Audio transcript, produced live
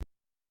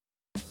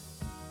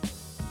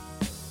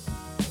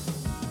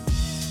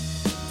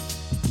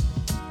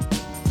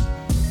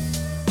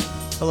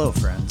Hello,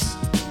 friends.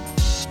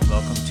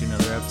 Welcome to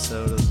another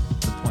episode of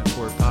the Point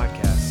Forward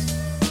Podcast.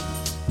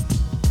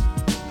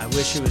 I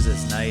wish it was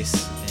as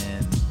nice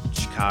in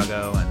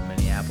Chicago and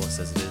Minneapolis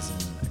as it is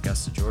in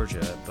Augusta,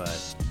 Georgia,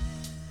 but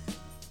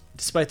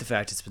despite the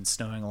fact it's been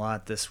snowing a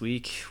lot this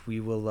week,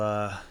 we're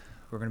going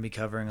to be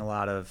covering we're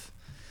going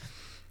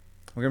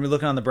to be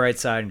looking on the bright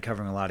side and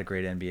covering a lot of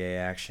great NBA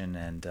action.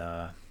 And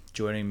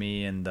joining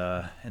me in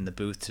the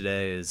booth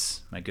today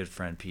is my good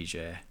friend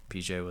PJ.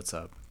 PJ, what's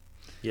up?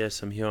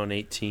 Yes, I'm here on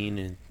 18,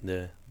 and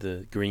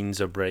the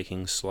greens are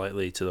breaking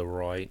slightly to the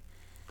right.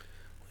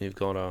 We've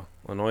got a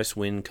nice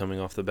wind coming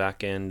off the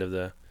back end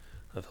of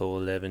hole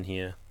 11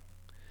 here,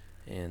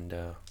 and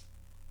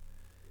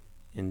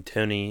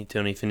Tony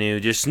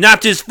Fanu just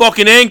snapped his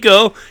fucking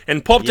ankle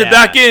and popped it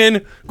back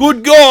in.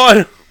 Good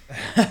God!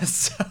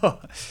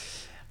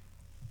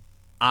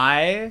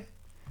 I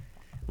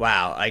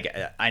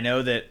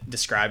know that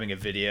describing a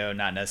video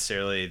not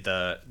necessarily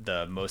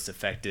the most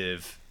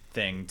effective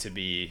thing to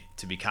be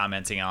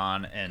commenting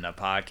on in a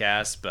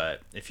podcast,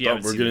 but if you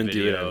haven't seen the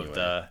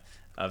video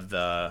of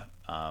the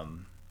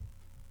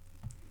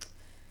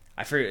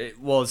I forget.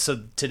 Well,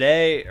 so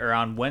today or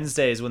on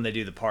Wednesday is when they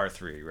do the par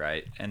 3,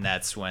 right? And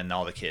that's when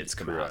all the kids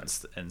come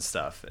out and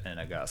stuff in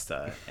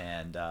Augusta,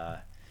 and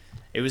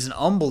it was an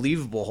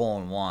unbelievable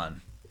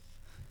hole-in-one.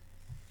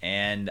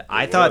 And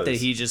I thought that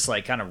he just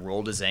like kind of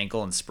rolled his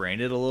ankle and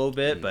sprained it a little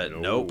bit, but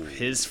nope,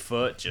 his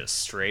foot just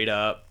straight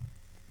up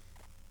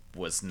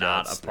was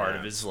not a part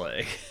of his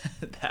leg.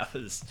 that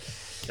was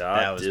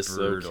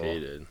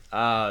dislocated.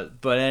 Brutal.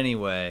 But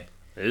anyway,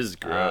 it is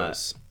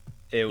gross.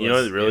 You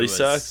know what really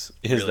sucks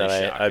is really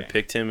that I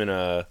picked him in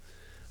one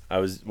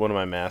of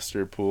my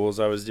master pools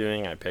I was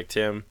doing. I picked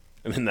him,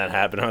 and then that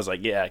happened. I was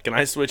like, yeah, can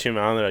I switch him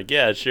on? They're like,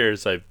 yeah, sure.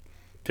 So I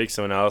picked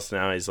someone else.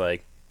 Now he's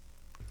like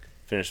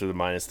finished with a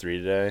 -3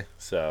 today.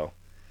 So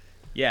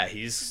yeah,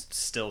 he's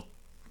still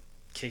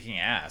kicking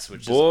ass.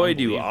 Which boy, is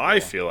do I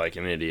feel like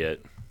an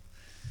idiot.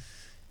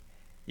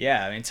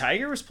 Yeah, I mean,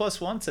 Tiger was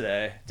 +1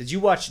 today. Did you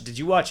watch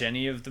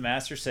any of the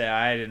Masters today?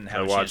 I didn't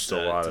have a chance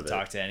to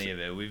talk to any of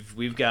it.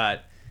 We've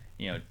got,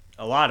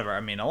 a lot of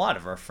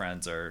our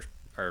friends are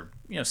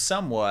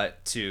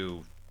somewhat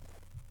too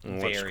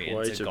very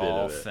into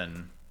golf,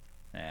 and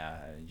yeah,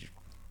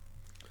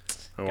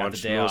 I got the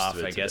day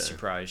off. I guess you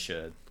probably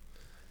should.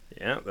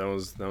 Yeah, that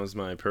was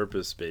my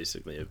purpose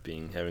basically of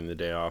having the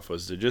day off,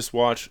 was to just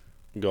watch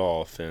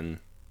golf.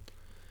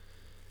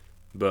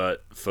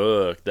 But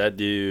fuck that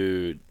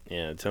dude.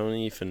 Yeah,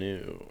 Tony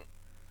Fanu.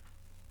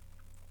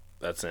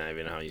 That's not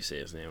even how you say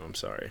his name. I'm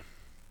sorry.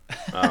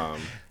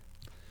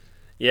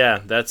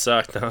 Yeah, that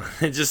sucked.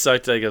 It just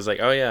sucked. Like I was like,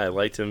 oh yeah, I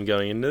liked him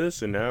going into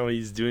this, and now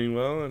he's doing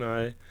well, and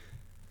I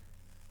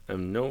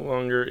am no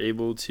longer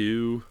able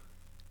to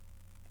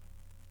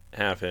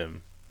have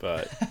him.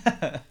 But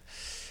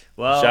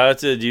well, shout out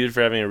to the dude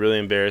for having a really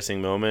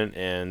embarrassing moment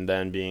and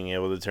then being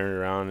able to turn it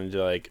around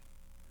into like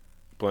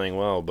playing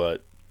well.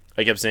 But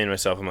I kept saying to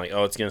myself, I'm like,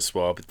 oh, it's going to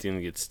swell up. It's going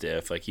to get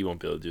stiff. Like, he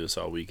won't be able to do this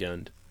all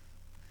weekend.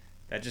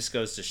 That just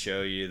goes to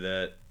show you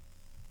that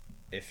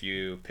if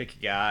you pick a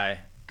guy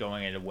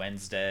going into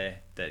Wednesday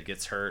that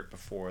gets hurt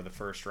before the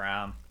first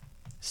round,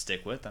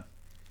 stick with him.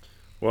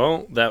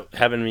 Well, that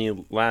happened to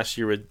me last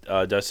year with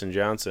Dustin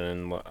Johnson,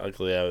 and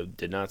luckily I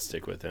did not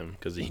stick with him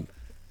because he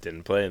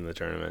didn't play in the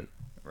tournament.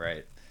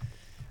 Right.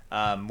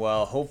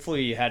 Well,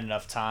 hopefully you had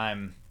enough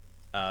time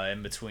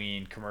in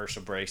between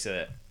commercial breaks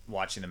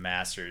watching the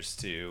Masters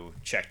to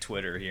check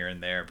Twitter here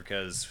and there,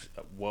 because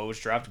Woj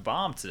dropped a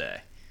bomb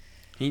today.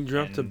 He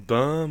dropped a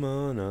bomb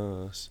on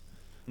us.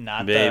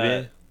 Not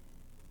a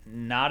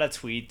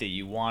tweet that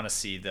you want to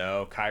see,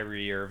 though.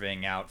 Kyrie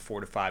Irving out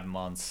 4 to 5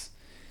 months.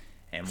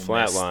 And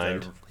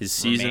flatlined. His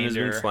season has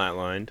been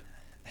flatlined.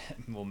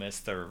 We'll miss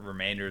the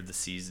remainder of the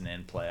season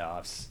and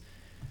playoffs,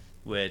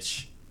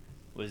 which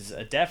was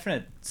a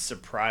definite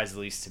surprise, at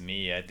least to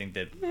me. I think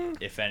that,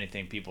 if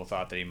anything, people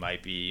thought that he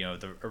might be,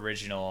 the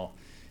original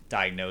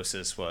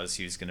diagnosis was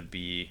he was going to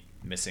be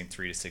missing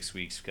 3 to 6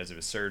 weeks because of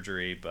his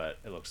surgery, but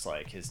it looks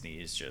like his knee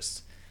is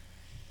just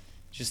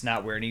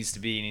not where it needs to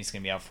be, and he's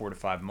going to be out 4 to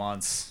 5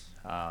 months.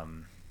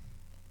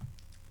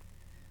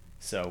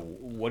 So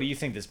what do you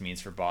think this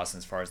means for Boston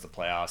as far as the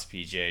playoffs,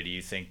 PJ? Do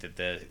you think that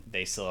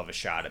they still have a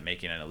shot at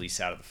making it at least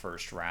out of the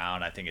first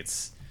round? I think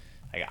it's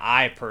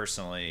I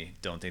personally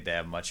don't think they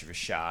have much of a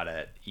shot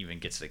at even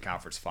get to the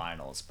conference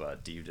finals,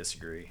 but do you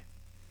disagree?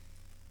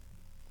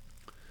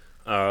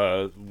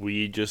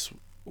 We just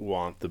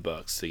want the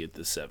Bucks to get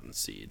the 7th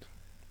seed.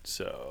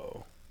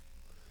 So,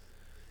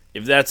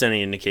 if that's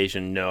any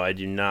indication, no, I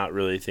do not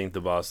really think the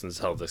Boston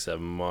Celtics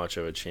have much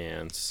of a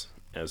chance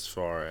as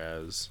far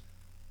as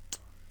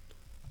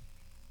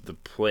the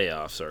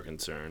playoffs are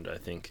concerned. I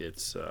think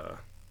it's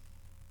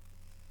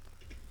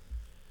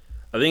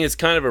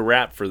kind of a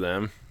wrap for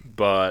them,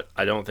 but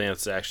I don't think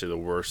it's actually the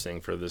worst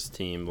thing for this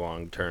team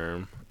long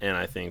term. And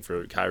I think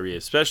for Kyrie,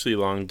 especially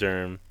long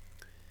term,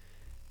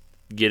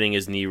 getting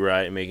his knee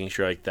right and making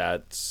sure like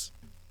that's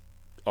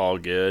all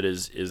good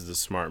is the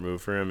smart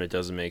move for him. It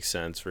doesn't make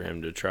sense for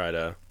him to try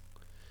to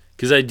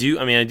Because I do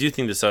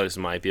think the Celtics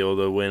might be able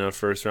to win a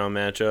first round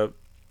matchup,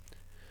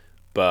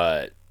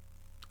 but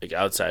like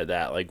outside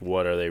that, like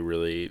what are they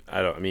really?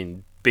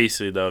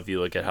 Basically though, if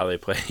you look at how they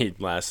played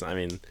last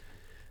night,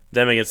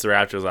 them against the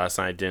Raptors last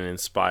night didn't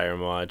inspire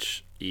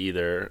much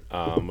either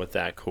with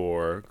that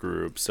core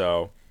group.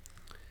 So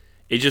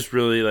it just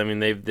really,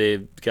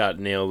 they've got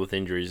nailed with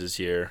injuries this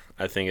year.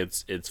 I think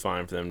it's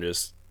fine for them to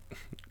just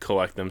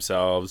collect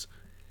themselves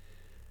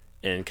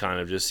and kind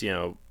of just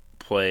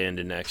play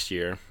into next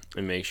year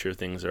and make sure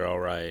things are all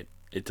right.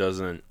 It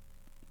doesn't.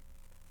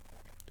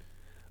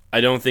 I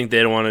don't think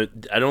they don't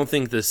want to. I don't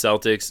think the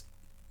Celtics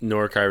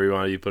nor Kyrie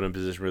want to be put in a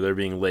position where they're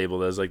being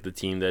labeled as like the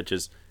team that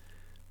just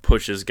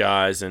pushes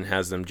guys and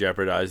has them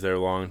jeopardize their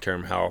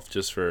long-term health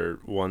just for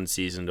one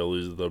season to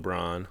lose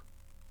LeBron.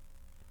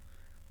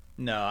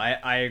 No,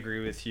 I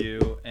agree with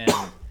you, and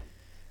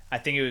I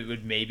think it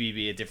would maybe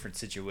be a different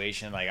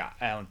situation. Like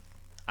I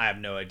have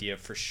no idea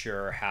for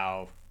sure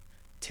how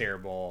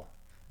terrible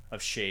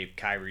of shape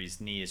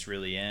Kyrie's knee is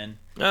really in.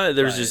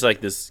 There's just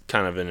like this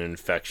kind of an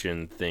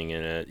infection thing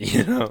in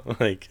it,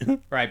 like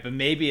right. But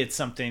maybe it's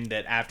something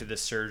that after the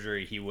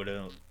surgery he would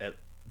have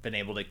been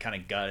able to kind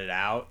of gut it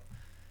out.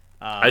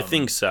 I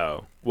think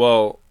so.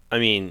 Well,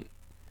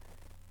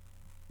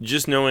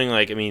 just knowing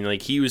like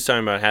he was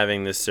talking about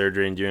having this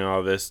surgery and doing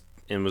all this,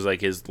 and was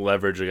like his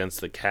leverage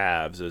against the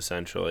Cavs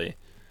essentially.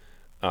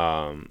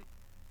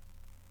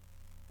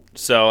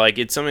 So, like,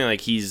 it's something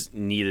like he's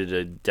needed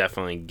to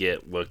definitely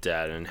get looked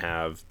at and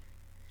have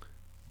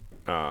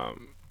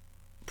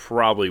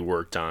probably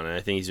worked on. And I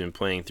think he's been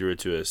playing through it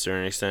to a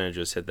certain extent. It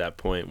just hit that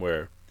point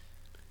where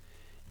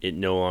it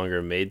no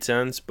longer made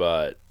sense.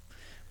 But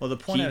the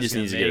point he just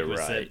needs to get it was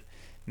right. That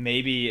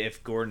maybe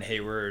if Gordon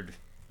Hayward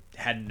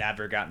had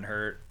never gotten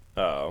hurt,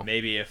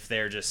 maybe if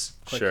they're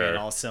just clicking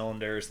all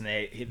cylinders and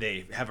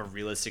they have a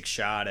realistic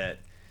shot at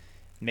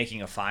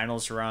making a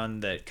finals run,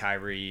 that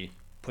Kyrie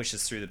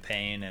pushes through the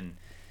pain and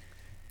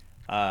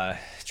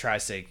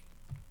tries to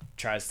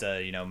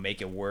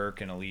make it work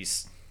and at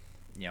least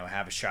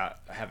have a shot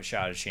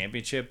at a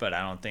championship. But I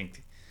don't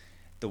think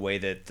the way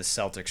that the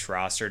Celtics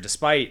roster,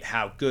 despite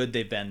how good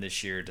they've been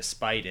this year,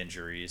 despite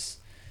injuries,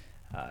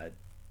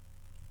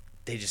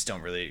 they just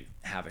don't really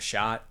have a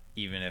shot.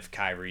 Even if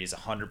Kyrie is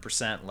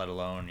 100%, let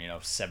alone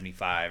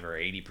 75 or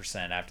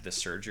 80% after the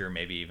surgery, or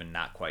maybe even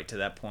not quite to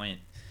that point.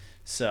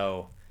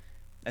 So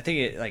I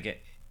think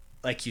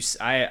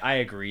I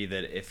agree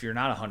that if you're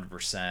not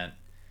 100%,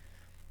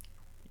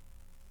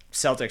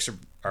 Celtics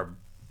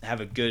have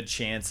a good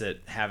chance at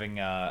having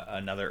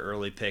another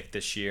early pick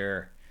this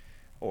year,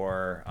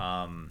 or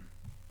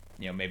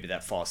maybe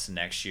that falls to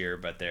next year.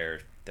 But they're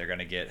going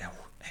to get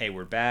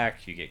Hayward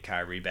back. You get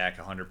Kyrie back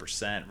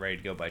 100%, ready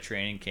to go by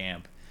training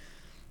camp,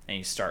 and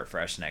you start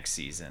fresh next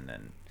season.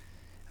 And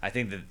I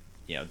think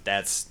that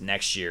that's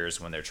next year is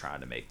when they're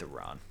trying to make the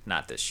run,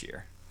 not this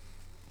year.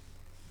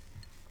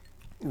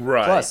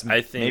 Right. Plus,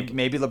 I think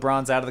maybe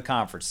LeBron's out of the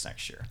conference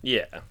next year.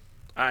 Yeah.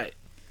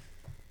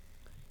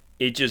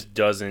 It just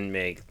doesn't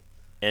make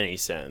any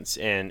sense.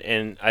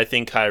 And I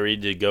think Kyrie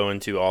did go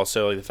into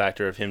also like the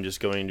factor of him just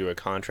going into a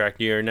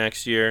contract year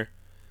next year.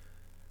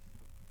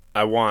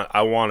 I want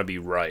to be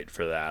right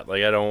for that.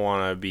 Like, I don't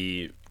want to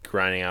be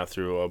grinding out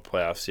through a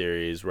playoff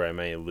series where I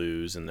may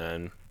lose and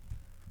then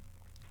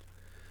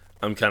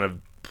I'm kind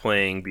of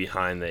playing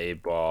behind the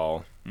eight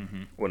ball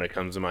when it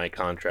comes to my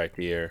contract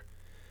year.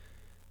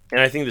 And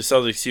I think the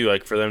Celtics, too,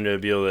 like, for them to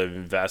be able to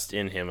invest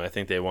in him, I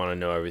think they want to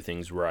know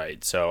everything's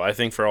right. So I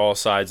think for all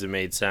sides it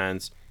made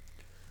sense.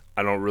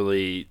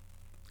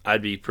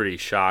 I'd be pretty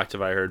shocked if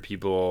I heard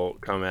people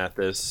come at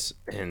this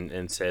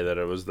and say that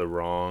it was the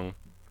wrong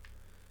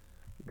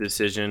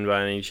decision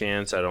by any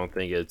chance. I don't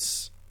think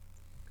it's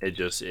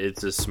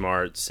a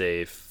smart,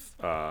 safe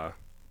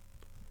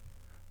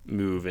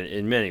move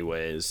in many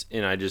ways.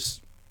 And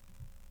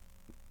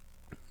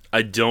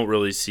I don't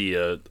really see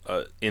a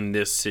in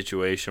this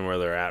situation where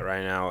they're at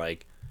right now,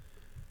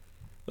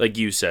 like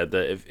you said,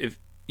 that if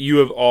you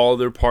have all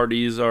their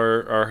parties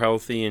are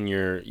healthy and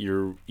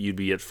you'd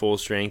be at full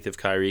strength if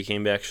Kyrie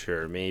came back,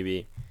 sure,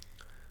 maybe.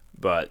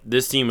 But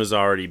this team was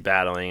already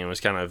battling and was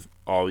kind of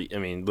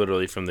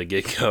literally from the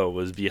get-go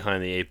was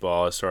behind the eight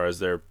ball as far as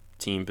their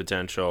team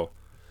potential.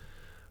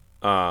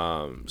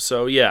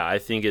 So yeah, I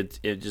think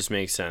it just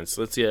makes sense.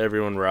 Let's get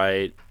everyone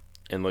right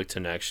and look to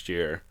next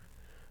year.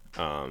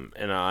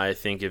 And I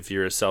think if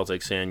you're a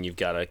Celtics fan, you've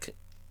got to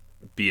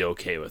be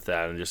okay with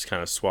that and just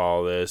kind of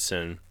swallow this.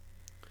 And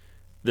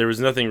there was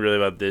nothing really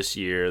about this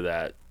year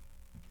that,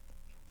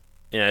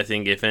 and I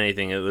think if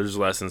anything, there's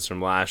lessons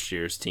from last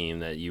year's team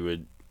that you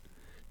would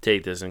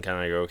take this and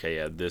kind of go, okay,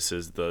 yeah, this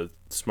is the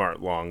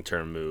smart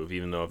long-term move,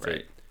 even though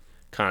it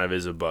kind of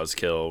is a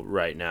buzzkill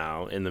right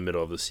now in the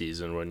middle of the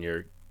season when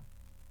you're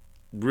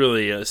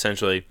really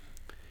essentially –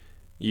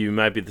 you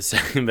might be the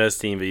second best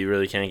team, but you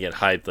really can't get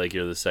hyped like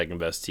you're the second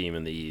best team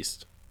in the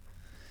East.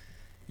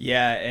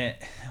 Yeah,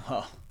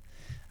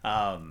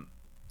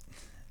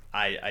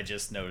 I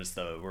just noticed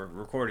we're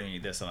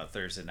recording this on a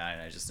Thursday night,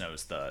 and I just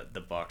noticed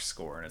the Bucks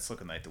score, and it's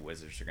looking like the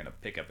Wizards are going to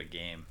pick up a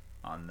game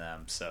on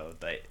them. So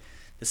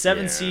the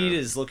 7 Yeah. seed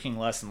is looking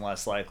less and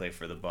less likely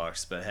for the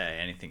Bucks. But hey,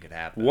 anything could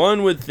happen.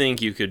 One would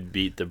think you could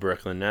beat the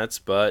Brooklyn Nets,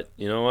 but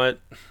you know what?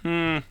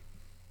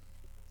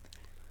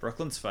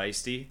 Brooklyn's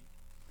feisty.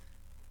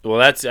 Well,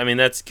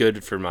 that's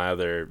good for my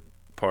other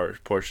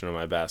portion of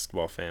my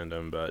basketball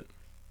fandom, but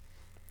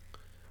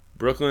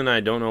Brooklyn,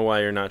 I don't know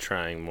why you're not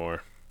trying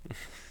more.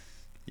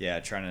 Yeah,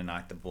 trying to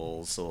knock the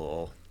Bulls a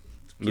little.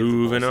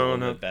 Moving a on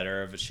little up. bit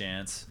better of a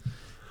chance.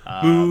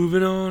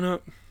 Moving on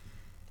up.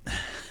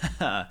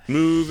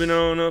 Moving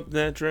on up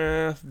that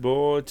draft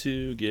board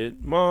to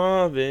get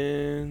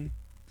Marvin.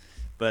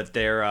 But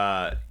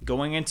they're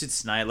going into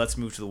tonight. Let's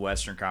move to the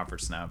Western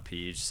Conference now,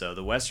 Peach. So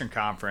the Western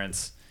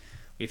Conference,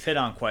 we've hit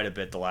on quite a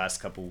bit the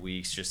last couple of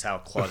weeks, just how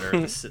cluttered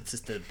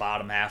the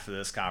bottom half of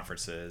this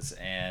conference is.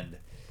 And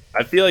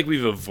I feel like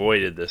we've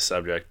avoided this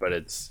subject, but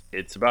it's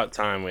about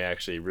time we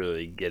actually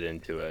really get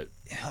into it.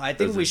 I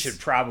think we should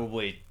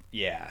probably,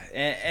 yeah.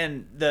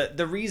 And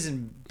the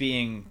reason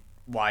being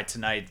why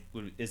tonight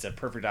is a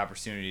perfect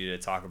opportunity to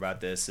talk about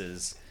this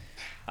is,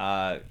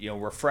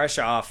 we're fresh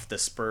off the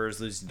Spurs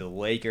losing to the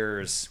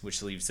Lakers,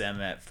 which leaves them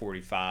at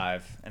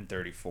 45 and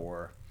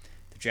 34.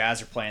 The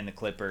Jazz are playing the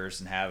Clippers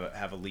and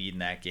have a lead in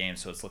that game,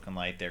 so it's looking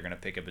like they're going to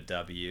pick up a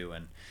W,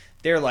 and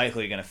they're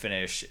likely going to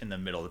finish in the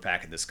middle of the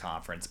pack of this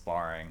conference,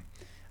 barring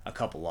a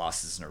couple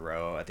losses in a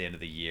row at the end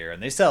of the year.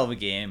 And they still have a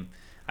game.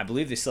 I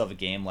believe they still have a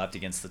game left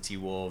against the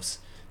T-Wolves,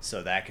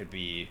 so that could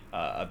be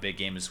a big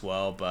game as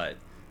well, but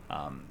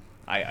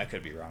I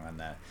could be wrong on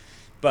that.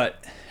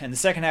 But in the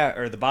second half,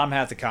 or the bottom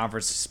half of the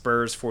conference,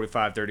 Spurs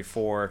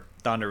 45-34,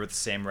 Thunder with the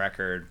same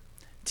record,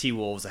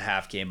 T-Wolves a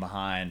half game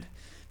behind,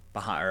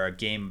 or a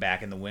game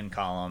back in the win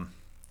column,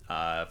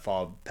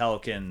 followed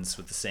Pelicans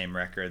with the same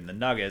record, and the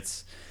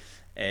Nuggets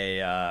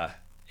a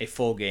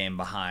full game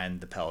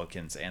behind the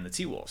Pelicans and the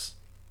T-Wolves.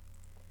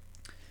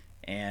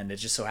 And it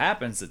just so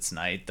happens that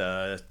tonight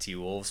the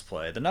T-Wolves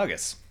play the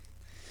Nuggets,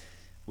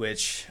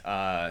 which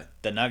the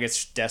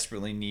Nuggets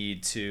desperately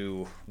need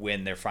to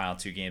win their final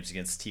 2 games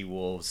against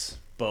T-Wolves,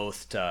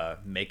 both to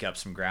make up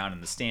some ground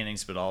in the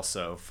standings, but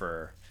also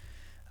for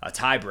a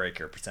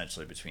tiebreaker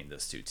potentially between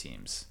those two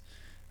teams.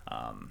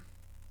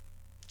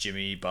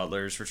 Jimmy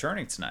Butler's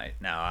returning tonight.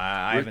 Now,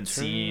 I haven't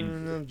seen...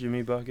 Return of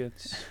Jimmy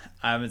Buckets.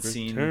 I haven't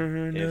seen...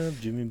 Return of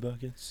Jimmy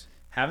Buckets.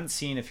 Haven't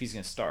seen if he's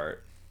going to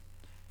start.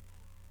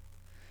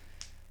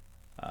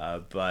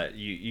 But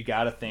you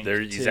got to think...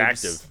 He's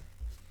active.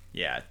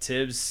 Yeah,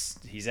 Tibbs,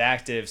 he's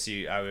active, so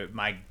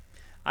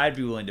I'd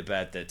be willing to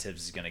bet that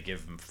Tibbs is going to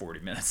give him 40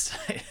 minutes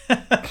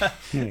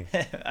tonight.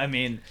 I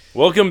mean...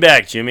 Welcome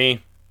back,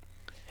 Jimmy.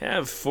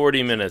 Have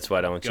 40 minutes,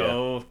 why don't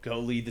you? Go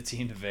lead the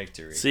team to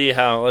victory.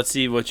 Let's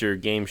see what your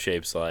game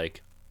shape's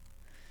like.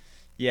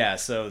 Yeah,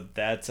 so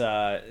that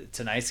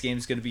tonight's game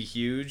is going to be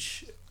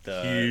huge.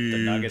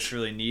 The Nuggets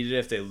really need it.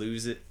 If they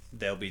lose it,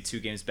 they'll be 2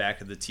 games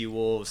back of the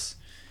T-Wolves.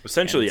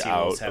 Essentially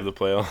out of the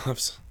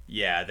playoffs.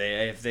 Yeah,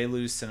 if they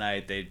lose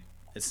tonight,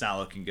 it's not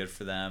looking good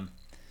for them.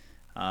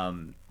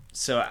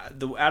 So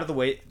out of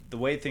the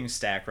way things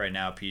stack right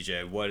now,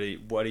 PJ,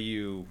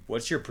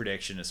 what's your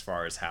prediction as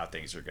far as how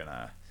things are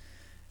gonna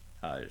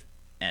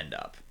end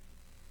up?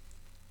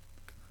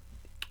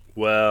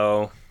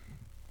 Well,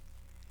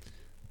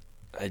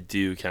 I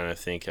do kind of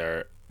think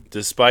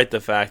despite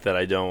the fact that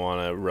I don't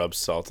want to rub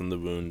salt in the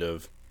wound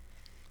of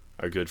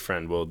our good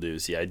friend Will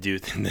Ducey, I do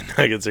think the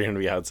Nuggets are going to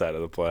be outside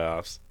of the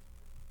playoffs.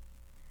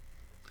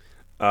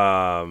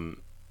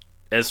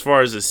 As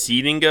far as the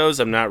seeding goes,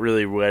 I'm not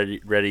really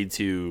ready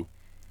to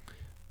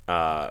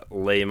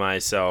lay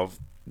myself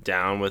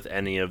down with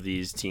any of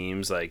these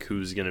teams, like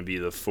who's going to be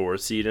the 4th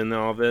seed in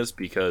all this,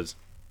 because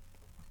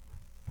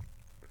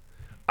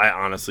I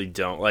honestly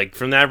don't. Like,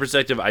 from that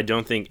perspective, I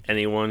don't think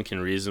anyone can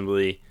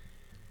reasonably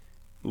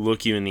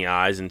look you in the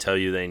eyes and tell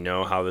you they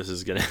know how this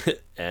is going to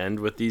end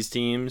with these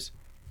teams.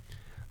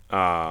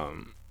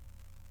 Because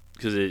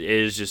it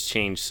is just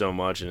changed so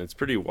much, and it's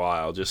pretty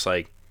wild. Just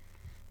like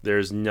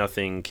there's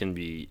nothing can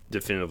be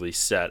definitively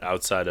set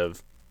outside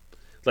of,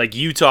 like,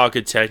 Utah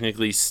could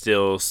technically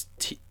still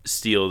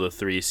steal the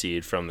 3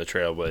 seed from the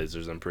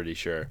Trailblazers, I'm pretty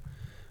sure.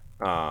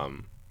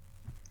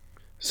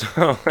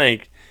 So,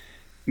 like,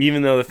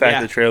 even though the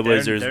fact that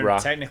Trailblazers... They're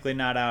technically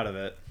not out of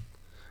it.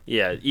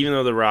 Yeah, even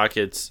though the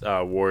Rockets,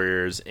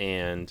 Warriors,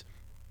 and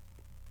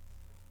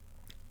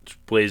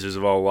Blazers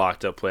have all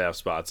locked up playoff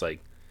spots,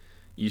 like,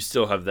 you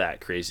still have that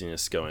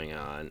craziness going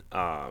on.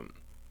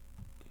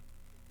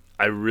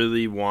 I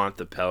really want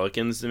the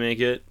Pelicans to make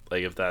it.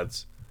 Like, if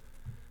that's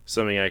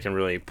something I can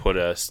really put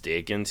a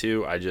stake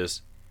into,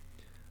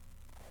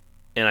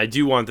 and I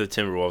do want the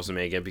Timberwolves to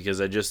make it,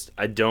 because I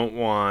don't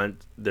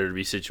want there to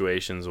be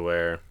situations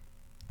where,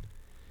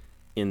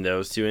 in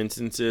those 2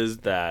 instances,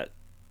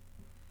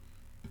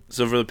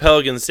 so for the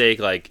Pelicans' sake,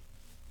 like,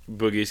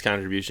 Boogie's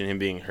contribution, him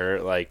being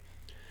hurt, like,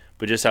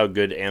 but just how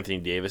good Anthony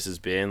Davis has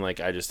been, like,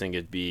 I just think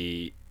it'd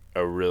be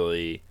a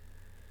really,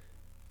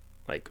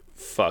 like,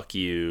 fuck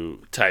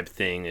you type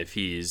thing if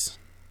he's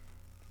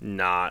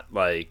not,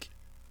 like,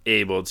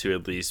 able to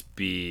at least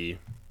be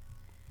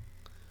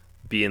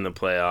be in the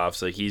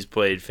playoffs. Like, he's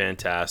played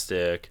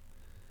fantastic.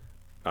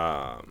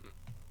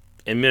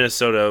 And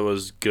Minnesota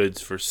was good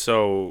for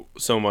so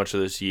much of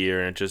this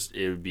year, and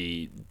it would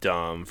be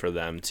dumb for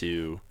them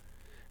to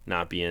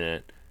not be in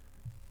it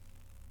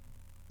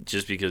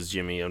just because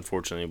Jimmy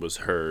unfortunately was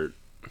hurt.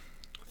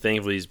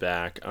 Thankfully he's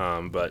back.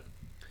 But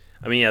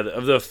I mean, yeah,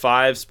 of the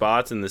 5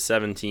 spots in the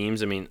 7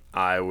 teams, I mean,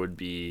 I would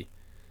be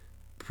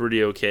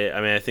pretty okay.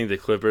 I mean, I think the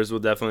Clippers will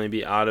definitely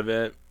be out of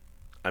it.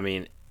 I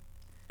mean,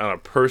 on a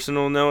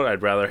personal note,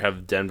 I'd rather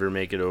have Denver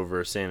make it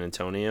over San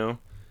Antonio,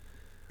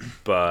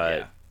 but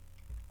Yeah.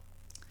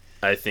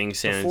 I think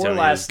San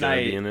Antonio is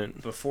going to be in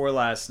it. Before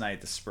last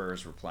night, the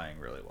Spurs were playing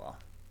really well.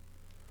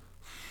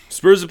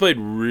 Spurs have played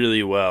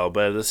really well,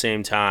 but at the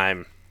same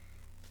time,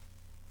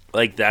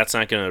 like, that's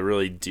not going to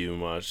really do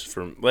much.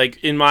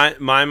 Like, in my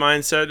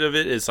mindset of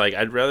it, it's like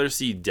I'd rather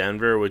see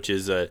Denver, which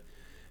is a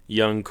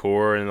young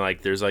core, and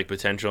like there's like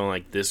potential in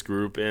like this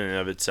group in and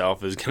of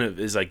itself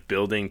is like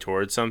building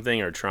towards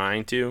something or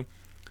trying to.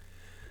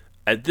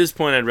 At this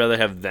point, I'd rather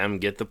have them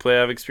get the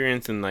playoff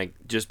experience, and like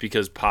just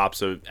because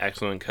Pop's an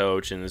excellent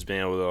coach and has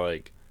been able to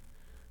like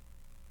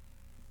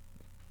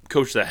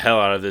coach the hell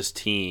out of this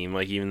team,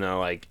 like even though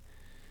like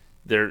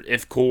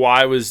if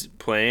Kawhi was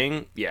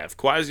playing, if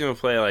Kawhi's gonna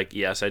play, like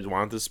yes, I'd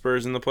want the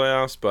Spurs in the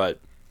playoffs, but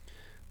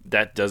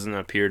that doesn't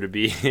appear to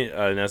be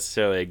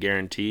necessarily a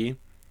guarantee.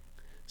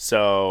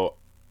 So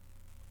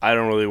I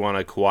don't really want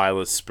a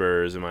Kawhi-less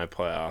Spurs in my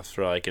playoffs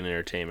for like an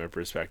entertainment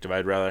perspective.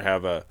 I'd rather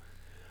have a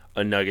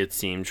Nuggets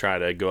team try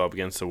to go up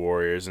against the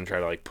Warriors and try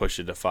to like push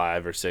it to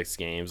 5 or 6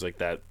 games. Like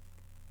that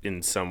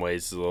in some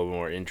ways is a little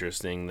more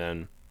interesting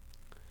than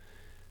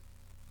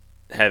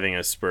having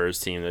a Spurs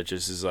team that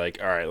just is like,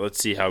 all right, let's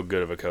see how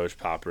good of a coach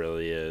Pop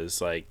really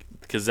is. Like,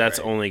 because that's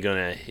Right.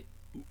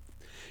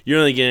 you're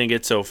only going to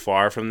get so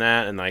far from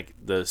that. And like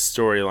the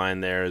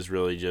storyline there is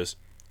really just,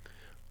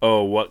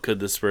 oh, what could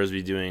the Spurs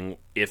be doing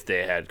if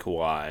they had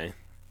Kawhi?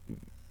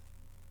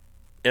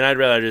 And I'd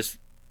rather just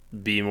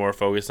be more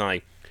focused on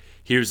like,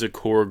 here's a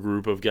core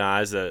group of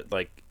guys that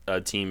like a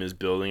team is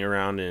building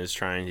around and is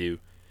trying to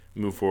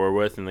move forward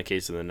with in the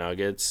case of the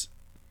Nuggets.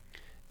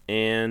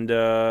 And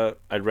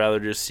I'd rather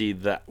just see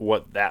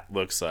what that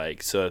looks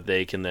like so that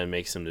they can then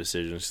make some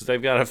decisions. Because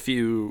they've got a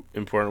few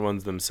important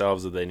ones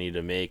themselves that they need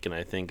to make, and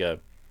I think a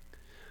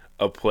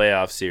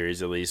playoff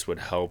series at least would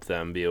help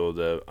them be able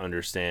to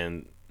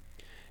understand.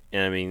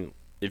 And I mean,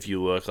 if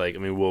you look like, I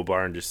mean, Will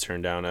Barton just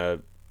turned down a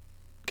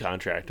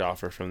contract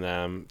offer from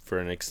them for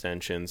an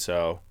extension,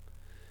 so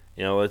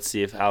let's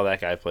see how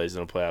that guy plays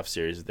in a playoff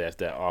series. If they have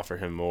to offer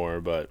him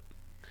more, but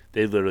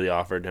they literally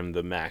offered him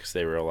the max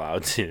they were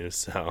allowed to.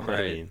 So Right.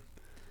 I mean,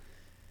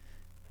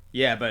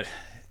 Yeah, but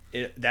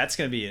that's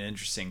going to be an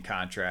interesting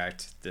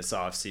contract this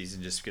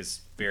offseason just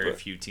because very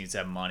few teams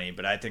have money.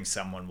 But I think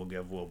someone will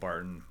give Will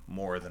Barton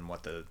more than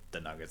what the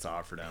Nuggets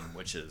offered him,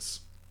 which is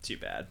too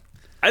bad.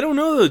 I don't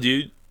know though,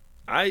 dude.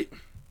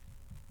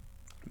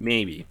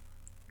 Maybe.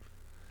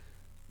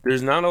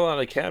 There's not a lot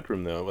of cap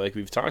room though. Like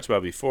we've talked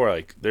about before,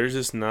 like there's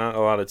just not a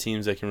lot of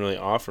teams that can really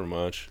offer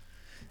much.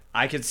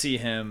 I could see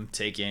him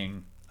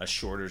taking a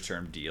shorter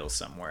term deal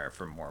somewhere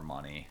for more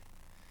money.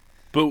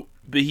 But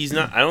he's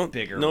not. I don't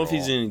Bigger know if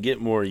he's role. going to get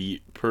more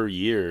per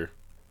year.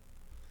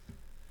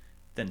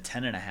 Then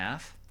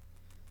 10.5.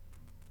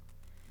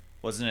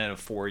 Wasn't it a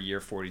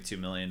 4-year, $42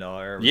 million?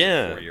 Or was it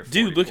Yeah, 4-year,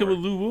 dude. Look at 44? what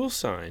Lou Will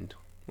signed.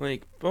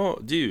 Like, oh,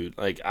 dude.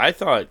 Like I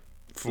thought.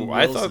 Lou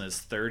Will's in his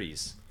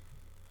 30s.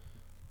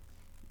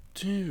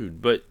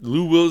 Dude, but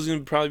Lou Will's going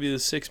to probably be the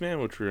 6th man,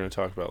 which we're going to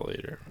talk about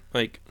later.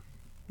 Like,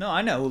 No,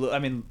 I know. I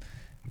mean,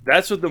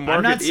 that's what the market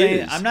I'm not is.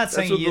 saying That's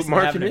he what isn't the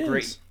having a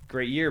market is.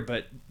 great year,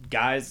 but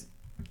guys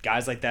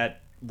like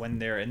that when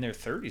they're in their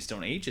 30s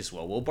don't age as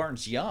well. Will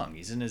Barton's young;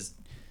 he's in his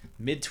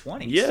mid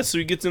 20s. Yeah, so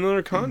he gets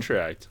another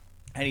contract.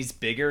 and he's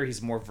bigger.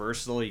 He's more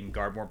versatile. He can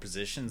guard more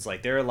positions.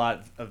 Like there's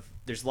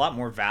a lot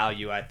more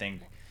value, I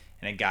think,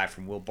 in a guy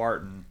from Will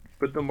Barton.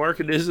 But the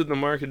market is what the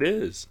market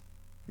is.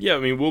 Yeah, I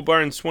mean, Will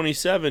Barton's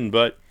 27,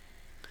 but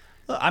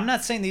Look, I'm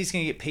not saying that he's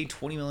going to get paid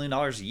 $20 million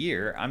a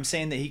year. I'm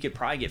saying that he could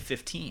probably get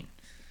 15.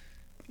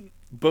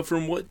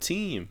 from what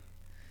team?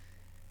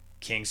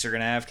 Kings are going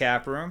to have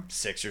cap room.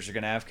 Sixers are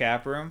going to have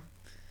cap room.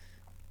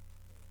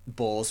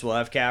 Bulls will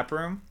have cap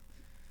room.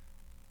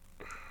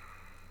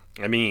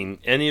 I mean,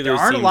 any of There those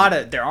aren't teams,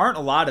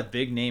 a lot of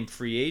big name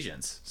free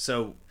agents.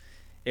 So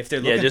if they're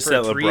looking just for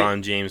that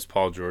LeBron James,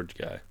 Paul George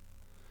guy.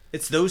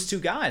 it's those two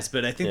guys.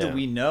 But I think Yeah. that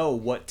we know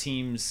what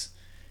teams,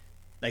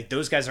 like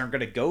those guys aren't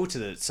going to go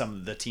to some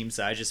of the teams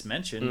that I just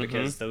mentioned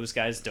because those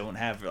guys don't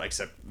have, like,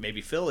 except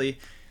maybe Philly.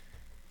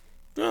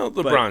 Well,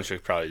 LeBron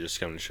should probably just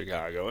come to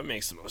Chicago. It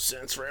makes the most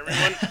sense for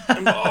everyone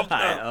involved.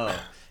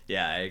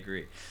 Yeah, I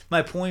agree.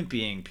 My point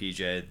being,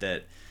 PJ,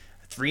 that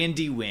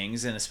 3-and-D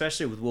wings, and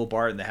especially with Will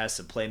Barton that has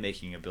some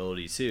playmaking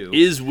ability too.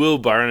 Is Will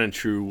Barton a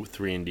true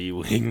 3-and-D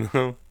wing,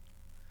 though?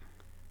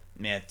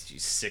 Man,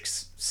 he's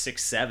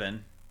 6'7".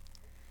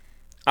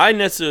 I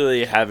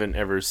necessarily haven't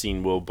ever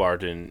seen Will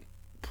Barton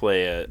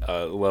play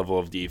a level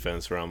of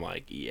defense where I'm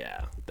like,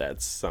 yeah,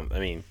 that's something. I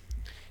mean,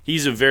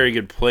 he's a very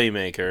good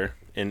playmaker,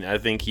 and I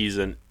think he's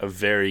a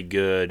very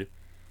good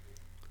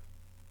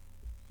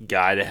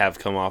guy to have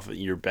come off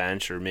your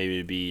bench or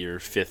maybe be your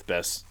fifth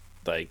best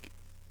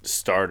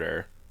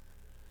starter.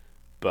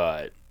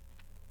 But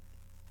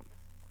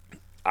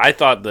I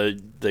thought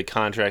the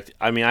contract,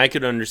 I mean, I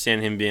could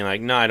understand him being like,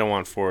 no, I don't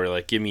want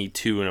 4, give me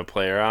 2 and a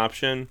player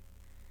option.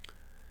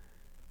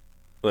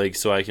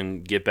 So I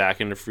can get back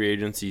into free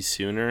agency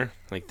sooner.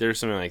 There's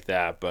something like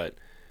that, but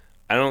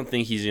I don't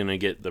think he's going to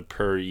get the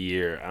per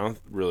year. I don't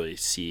really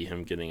see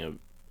him getting a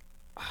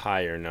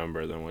higher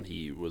number than what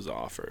he was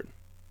offered.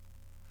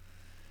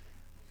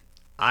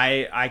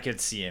 I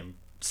could see him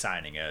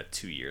signing a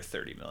 2-year,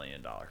 $30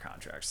 million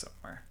contract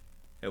somewhere.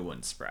 It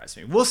wouldn't surprise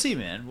me. We'll see,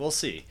 man. We'll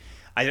see.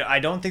 I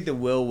don't think that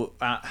Will.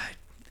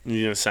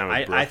 You gonna sign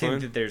with Brooklyn?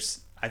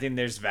 I think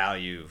there's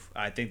value.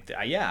 I think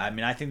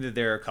that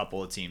there are a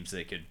couple of teams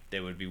they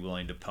would be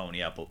willing to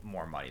pony up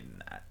more money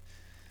than that.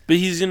 But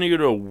he's gonna go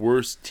to a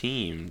worse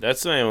team.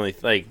 That's my only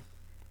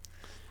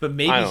But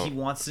maybe he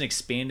wants an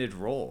expanded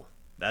role.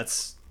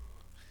 That's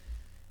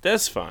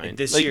fine.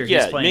 This year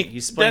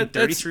he's playing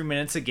 33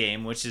 minutes a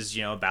game, which is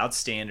about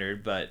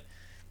standard, but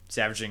he's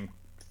averaging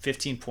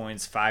 15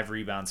 points, 5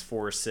 rebounds,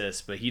 4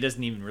 assists, but he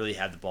doesn't even really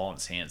have the ball in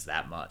his hands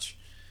that much.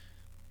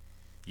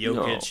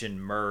 Jokic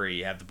and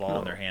Murray have the ball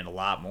in their hand a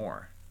lot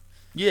more.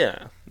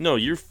 Yeah. No,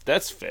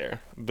 that's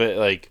fair.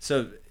 But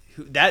so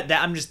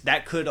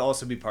that could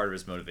also be part of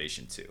his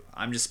motivation too.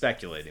 I'm just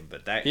speculating,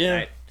 but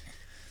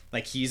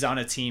he's on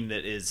a team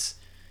that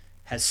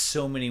has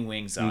so many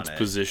wings on it.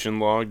 Position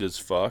logged as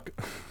fuck.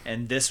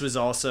 And this was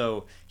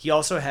he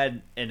also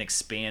had an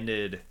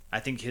expanded, I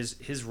think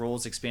his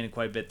roles expanded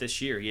quite a bit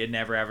this year. He had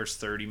never averaged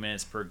 30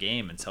 minutes per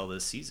game until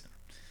this season.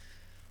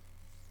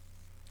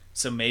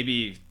 So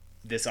maybe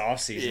this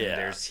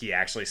offseason he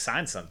actually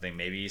signed something.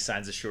 Maybe he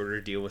signs a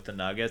shorter deal with the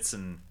Nuggets,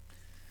 and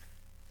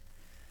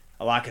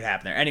a lot could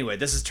happen there. Anyway,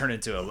 this has turned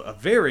into a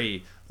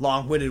very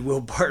long-winded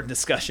Will Barton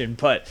discussion,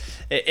 but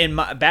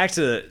back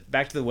to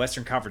the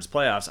Western Conference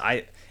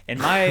playoffs, in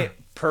my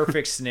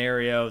perfect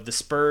scenario, the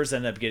Spurs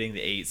end up getting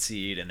the 8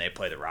 seed and they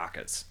play the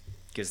Rockets,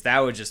 because that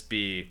would just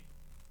be,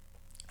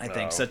 I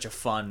think, such a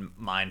fun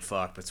mind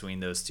fuck between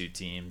those two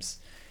teams,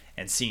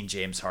 and seeing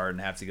James Harden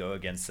have to go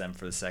against them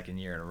for the second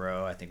year in a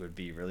row, I think would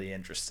be really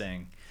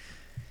interesting.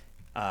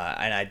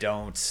 And I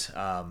don't,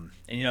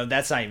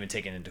 that's not even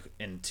taken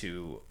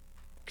into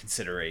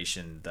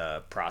consideration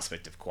the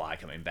prospect of Kawhi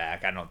coming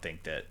back. I don't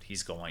think that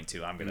he's going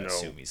to. I'm going to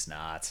assume he's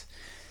not.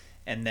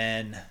 And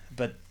then,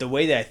 but the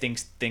way that I think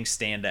things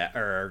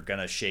are going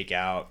to shake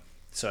out,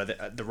 so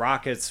the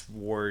Rockets,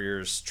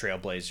 Warriors,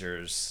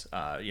 Trailblazers,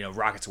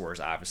 Rockets, Warriors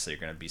obviously are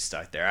going to be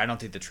stuck there. I don't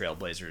think the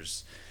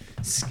Trailblazers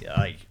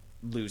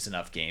lose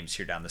enough games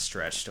here down the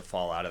stretch to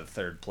fall out of the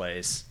third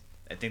place.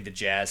 I think the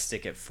Jazz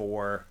stick at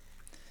 4.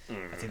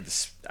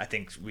 I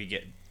think we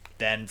get,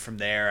 then from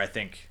there, I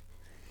think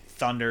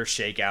Thunder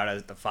shake out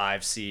at the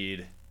 5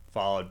 seed,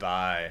 followed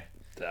by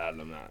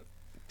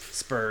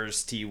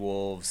Spurs,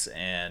 T-Wolves,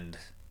 and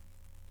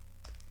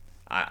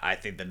I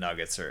think the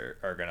Nuggets are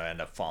going to end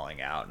up falling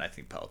out, and I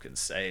think Pelicans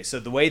stay. So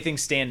the way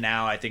things stand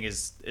now, I think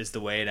is the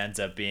way it ends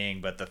up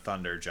being, but the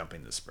Thunder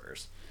jumping the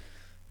Spurs.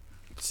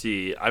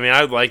 See, I mean,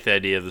 I would like the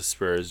idea of the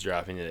Spurs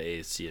dropping to the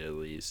 8th seed at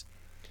least.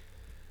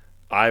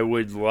 I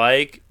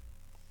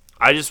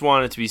just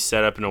want it to be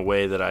set up in a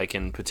way that I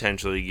can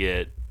potentially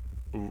get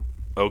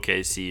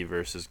OKC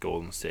versus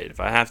Golden State. If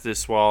I have to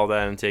swallow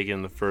that and take it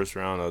in the first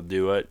round, I'll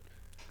do it.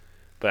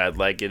 But I'd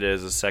like it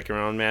as a second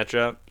round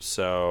matchup,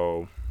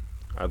 so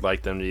I'd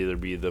like them to either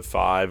be the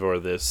 5 or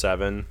the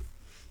 7.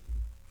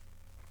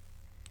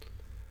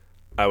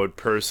 I would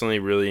personally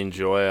really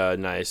enjoy a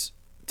nice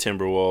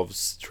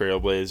Timberwolves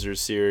Trailblazers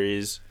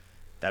series.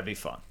 That'd be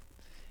fun.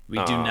 We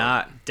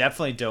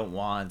definitely don't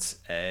want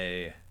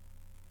a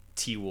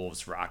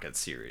T-Wolves Rockets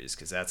series,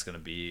 because that's going to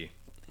be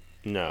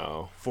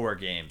 4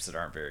 games that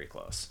aren't very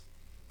close.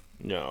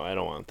 No, I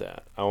don't want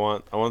that. I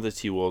want the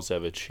T-Wolves to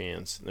have a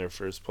chance in their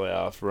first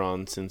playoff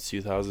run since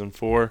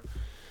 2004.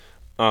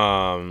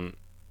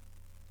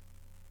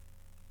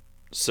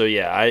 So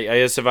yeah, I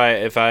guess if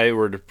I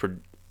were to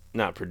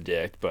not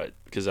predict, but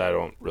because I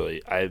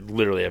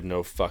literally have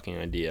no fucking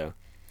idea.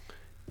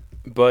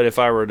 But if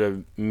I were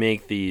to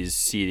make these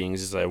seedings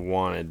as I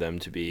wanted them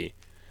to be,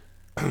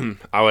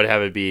 I would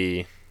have it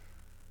be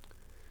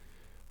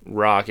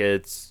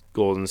Rockets,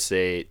 Golden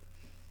State,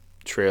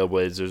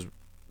 Trailblazers,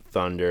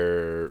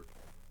 Thunder,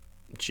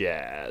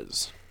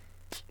 Jazz,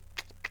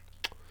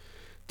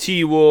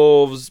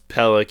 T-Wolves,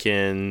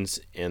 Pelicans,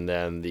 and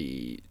then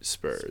the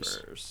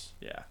Spurs.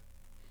 Yeah.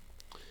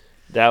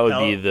 That would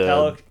be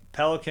the...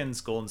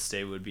 Pelicans, Golden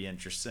State would be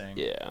interesting.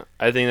 Yeah.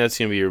 I think that's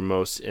going to be your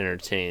most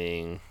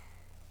entertaining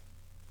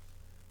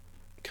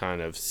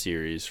kind of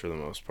series for the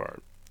most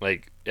part.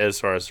 As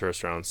far as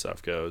first round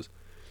stuff goes.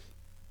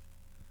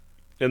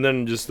 And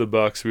then just the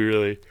Bucks, we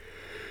really...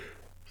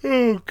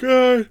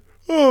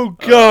 Oh,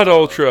 God,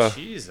 Ultra.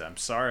 Jeez, I'm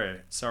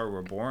sorry. Sorry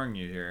we're boring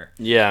you here.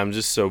 Yeah, I'm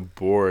just so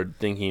bored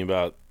thinking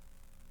about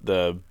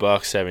the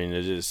Bucks having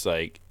to just,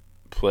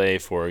 play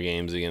 4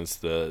 games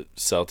against the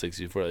Celtics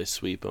before they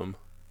sweep them.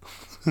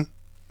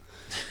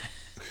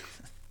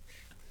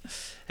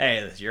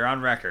 Hey, you're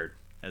on record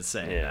as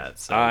saying that.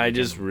 So I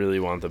just really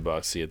want the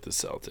Bucks to get the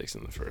Celtics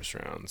in the first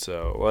round.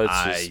 So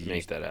let's just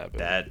make that happen.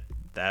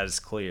 That is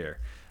clear.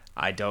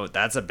 I don't.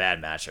 That's a bad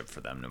matchup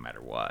for them, no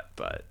matter what.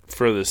 But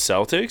for the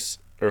Celtics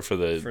or for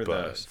the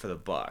Bucks? For the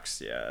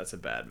Bucks, yeah, that's a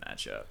bad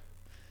matchup.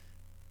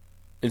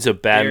 It's a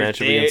bad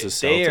matchup against the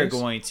Celtics.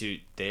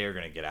 They are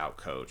going to get out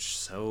coached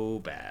so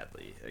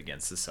badly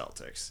against the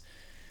Celtics.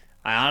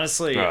 I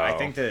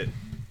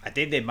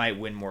think they might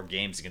win more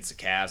games against the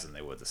Cavs than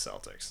they would the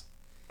Celtics.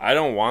 I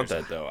don't want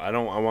that though. I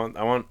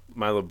want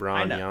my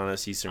LeBron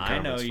Giannis Eastern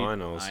Conference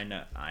Finals.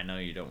 I know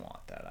you don't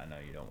want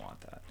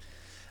that.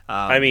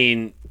 I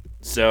mean,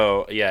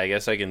 so yeah, I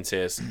guess I can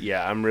say this.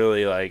 Yeah, I'm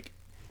really like,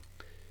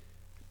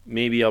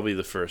 maybe I'll be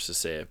the first to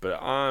say it,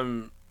 but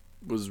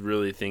was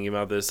really thinking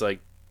about this like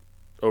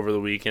over the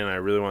weekend. I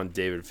really want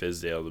David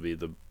Fizdale to be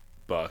the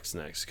Bucks'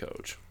 next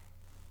coach.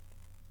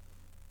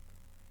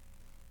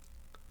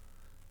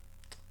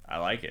 I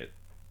like it.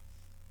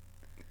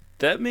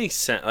 That makes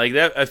sense. Like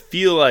that, I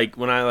feel like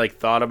when I like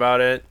thought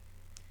about it,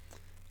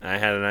 I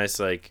had a nice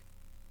like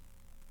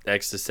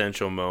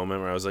existential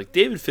moment where I was like,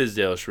 David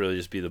Fizdale should really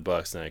just be the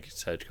Bucks'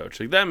 next head coach.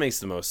 Like that makes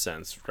the most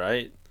sense,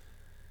 right?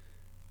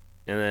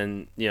 And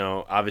then, you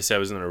know, obviously I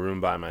was in a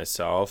room by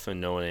myself and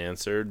no one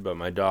answered, but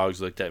my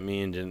dogs looked at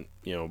me and didn't,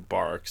 you know,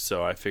 bark.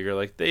 So I figure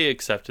like they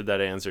accepted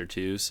that answer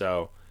too.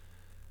 So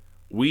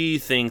we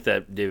think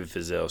that David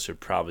Fizdale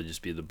should probably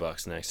just be the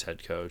Bucks' next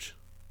head coach.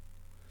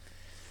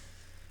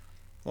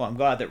 Well, I'm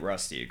glad that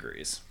Rusty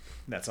agrees.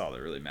 That's all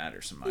that really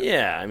matters in my opinion.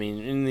 Yeah, I mean,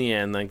 in the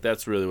end, like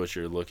that's really what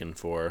you're looking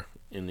for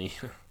in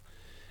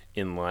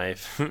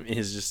life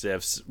is just to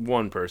have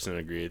one person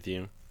agree with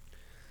you.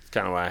 It's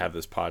kind of why I have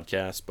this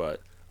podcast, but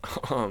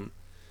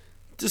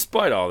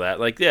despite all that,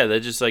 like yeah,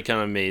 that just like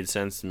kind of made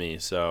sense to me.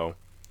 So,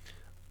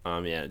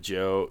 yeah,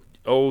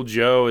 old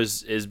Joe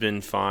has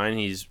been fine.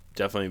 He's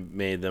definitely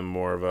made them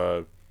more of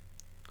a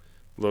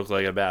look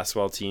like a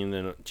basketball team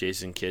than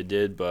Jason Kidd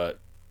did, but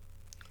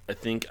I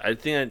think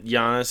that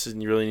Giannis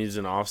really needs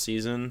an off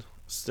season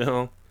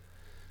still.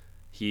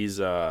 He's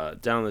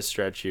down the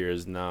stretch here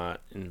has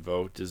not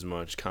invoked as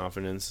much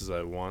confidence as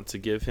I want to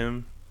give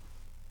him.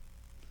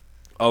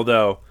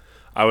 Although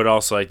I would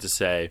also like to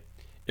say,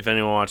 if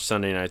anyone watched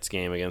Sunday night's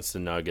game against the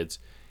Nuggets,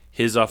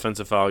 his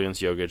offensive foul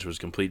against Jokic was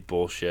complete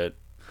bullshit.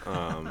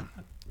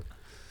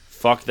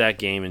 Fuck that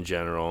game in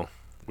general.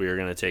 We are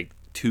gonna take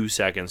 2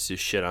 seconds to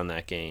shit on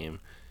that game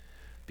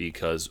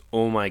because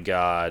oh my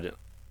god.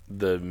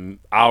 The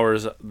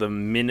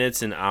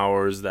minutes and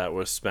hours that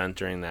were spent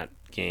during that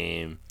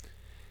game,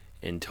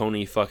 and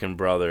Tony fucking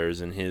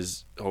Brothers and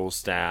his whole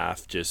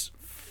staff just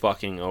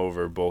fucking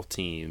over both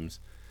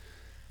teams.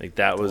 Like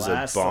that was a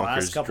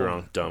bonkers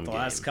drunk dumb game. The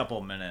last couple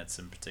minutes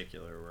in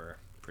particular were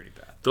pretty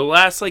bad. The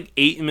last like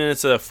 8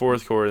 minutes of the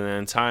fourth quarter and the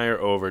entire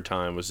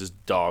overtime was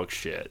just dog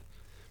shit.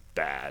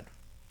 Bad.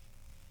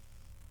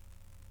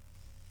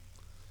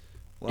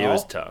 Well, it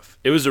was tough.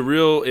 It was a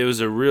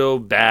real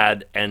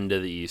bad end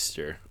of the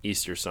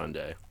Easter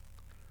Sunday.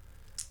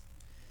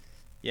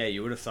 Yeah,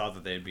 you would have thought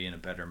that they'd be in a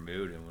better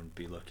mood and would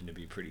be looking to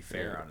be pretty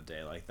fair on a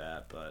day like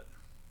that, but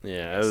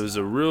yeah, it was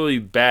a really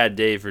bad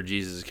day for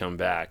Jesus to come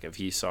back if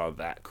he saw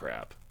that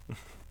crap.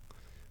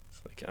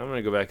 It's like I'm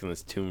gonna go back in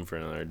this tomb for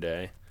another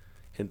day.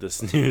 Hit the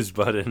snooze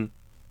button.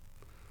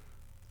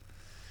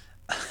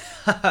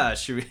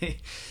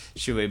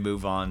 Should we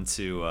move on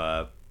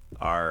to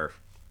our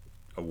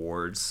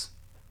award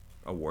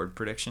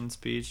prediction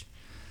speech?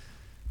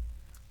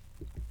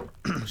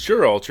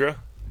 Sure, Ultra.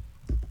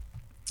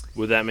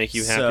 Would that make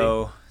you happy?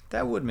 So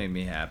that would make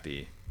me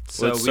happy.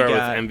 So let's start with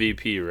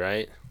MVP,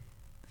 right?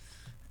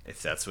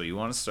 If that's what you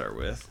want to start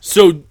with.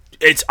 So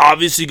it's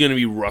obviously going to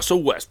be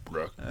Russell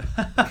Westbrook.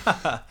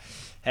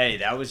 Hey,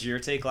 that was your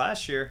take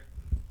last year.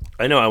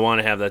 I know. I want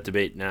to have that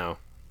debate now.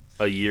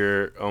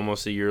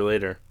 Almost a year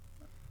later.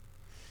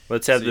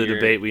 Let's have the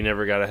debate we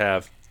never got to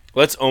have.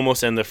 Let's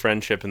almost end the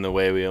friendship in the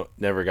way we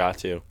never got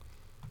to.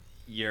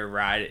 You're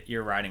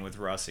riding with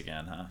Russ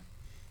again, huh?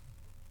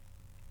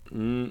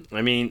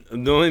 I mean,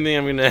 the only thing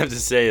I'm going to have to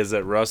say is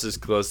that Russ is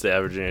close to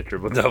averaging a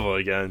triple-double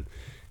again.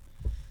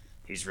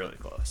 He's really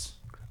close.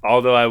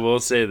 Although I will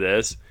say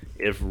this,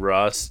 if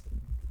Russ...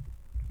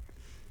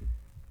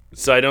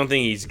 So I don't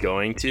think he's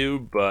going to,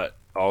 but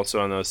also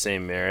on those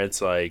same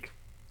merits, like...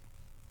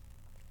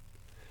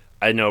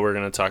 I know we're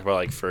going to talk about,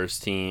 like,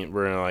 first team.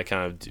 We're going to, like,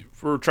 kind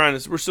of...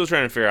 We're still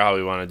trying to figure out how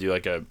we want to do,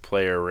 like, a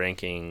player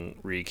ranking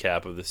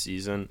recap of the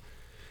season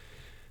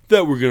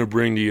that we're going to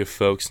bring to you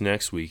folks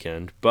next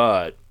weekend.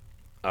 But...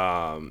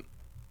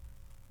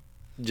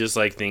 just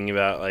like thinking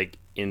about like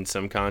in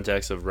some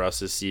context of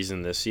Russ's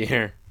season this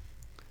year,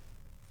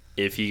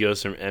 if he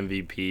goes from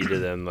MVP to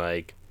then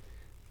like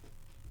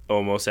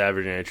almost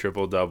averaging a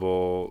triple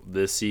double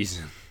this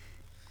season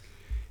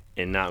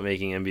and not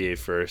making NBA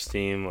first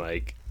team,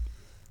 like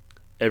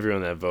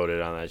everyone that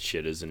voted on that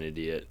shit is an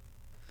idiot.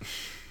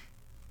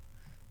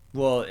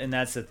 Well, and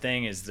that's the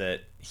thing is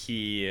that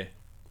his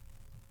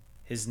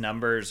his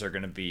numbers are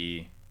going to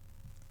be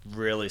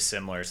really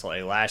similar. So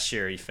like last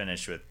year, he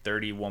finished with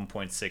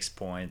 31.6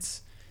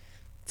 points,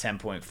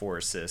 10.4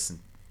 assists,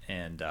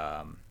 and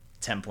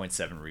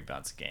 10.7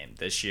 rebounds a game.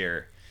 This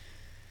year,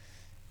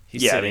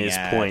 he's sitting his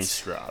at,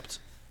 points dropped.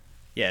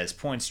 Yeah, his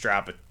points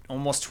dropped at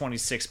almost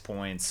 26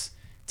 points,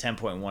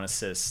 10.1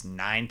 assists,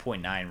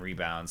 9.9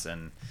 rebounds,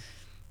 and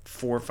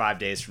 4 or 5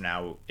 days from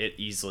now, he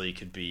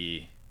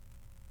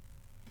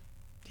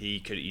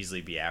could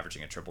easily be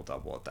averaging a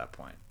triple-double at that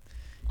point.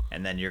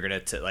 And then you're going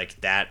to,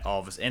 like, that all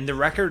of us. And the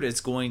record is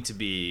going to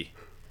be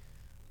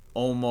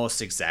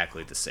almost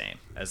exactly the same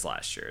as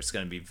last year. It's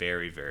going to be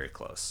very, very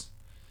close.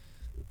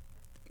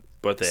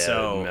 But they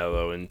added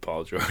Melo and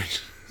Paul George.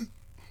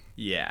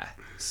 Yeah.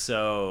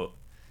 So,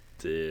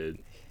 dude,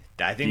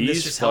 I think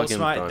this just helps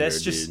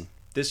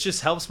this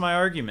just helps my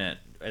argument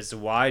as to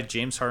why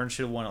James Harden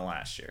should have won it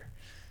last year.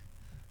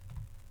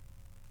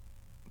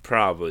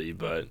 Probably,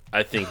 but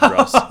I think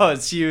Russ. Oh,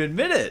 so you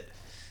admit it.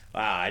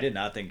 Wow, I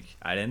didn't think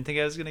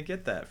I was going to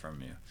get that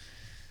from you.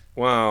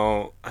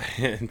 Well,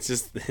 it's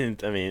just,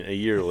 I mean, a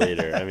year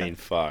later, I mean,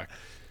 fuck.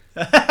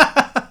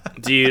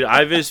 Dude,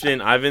 I've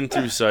been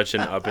through such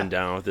an up and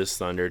down with this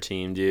Thunder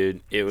team,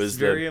 dude. It's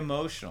very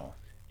emotional.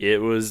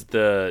 It was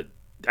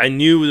I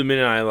knew the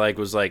minute I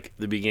was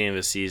the beginning of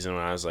the season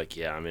when I was like,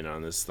 yeah, I'm in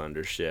on this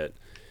Thunder shit.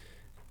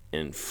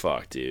 And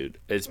fuck, dude,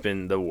 it's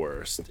been the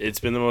worst. It's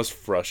been the most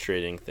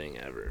frustrating thing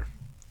ever.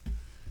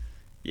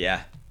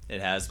 Yeah,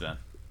 it has been.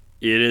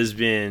 It has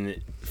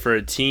been for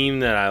a team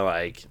that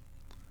I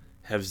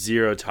have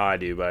zero tie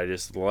to, but I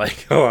just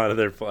like a lot of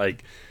their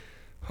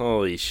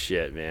holy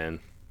shit, man.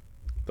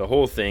 The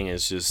whole thing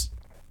is just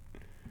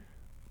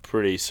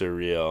pretty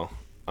surreal.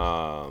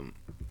 But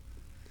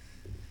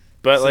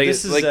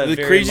so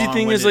the crazy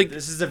thing is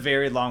this is a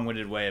very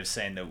long-winded way of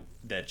saying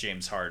that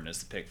James Harden is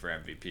the pick for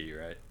MVP,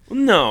 right?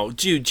 No,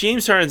 dude,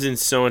 James Harden's in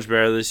so much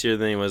better this year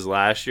than he was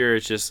last year.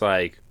 It's just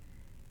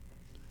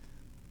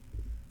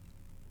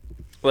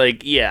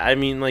yeah, I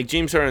mean,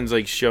 James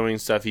Harden's showing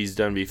stuff he's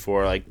done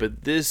before,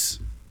 but this,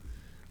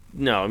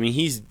 no, I mean,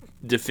 he's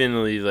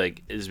definitely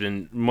has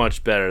been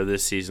much better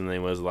this season than he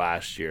was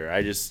last year.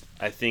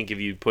 I think if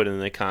you put it in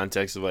the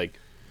context of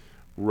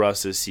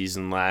Russ's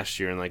season last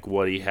year and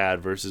what he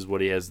had versus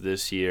what he has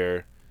this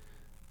year,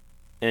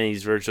 and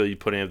he's virtually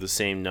putting up the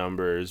same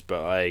numbers,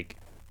 but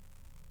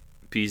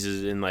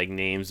pieces in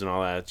names and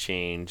all that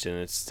changed, and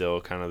it's still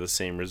kind of the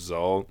same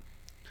result.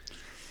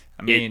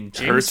 I mean, it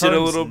hurts it a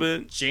little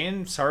bit.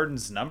 James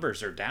Harden's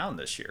numbers are down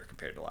this year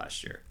compared to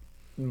last year.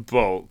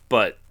 Well,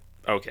 but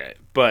okay,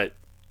 but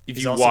if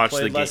he's you also watch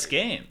played less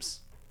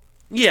games,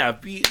 yeah,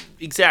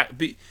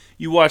 exactly.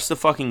 You watch the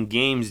fucking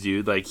games,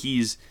 dude.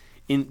 He's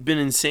been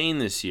insane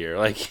this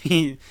year.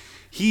 He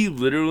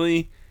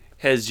literally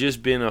has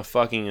just been a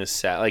fucking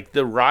assassin.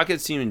 The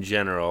Rockets team in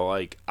general,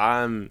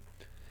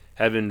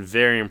 have been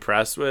very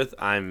impressed with.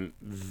 I'm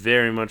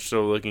very much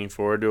so looking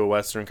forward to a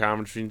Western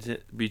Conference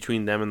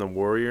between them and the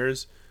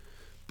Warriors.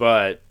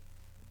 But,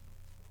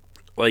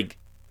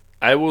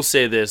 I will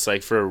say this,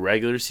 for a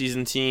regular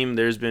season team,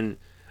 there's been,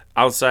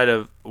 outside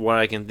of what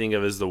I can think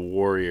of as the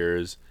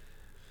Warriors,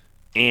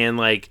 and,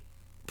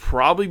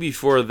 probably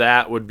before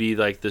that would be,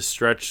 the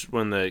stretch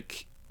when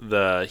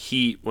the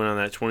Heat went on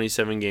that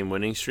 27-game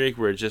winning streak,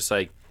 where it's just,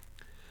 I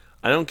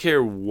don't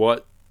care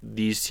what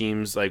these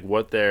teams,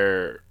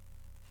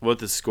 what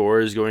the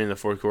score is going in the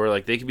fourth quarter.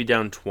 They could be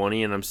down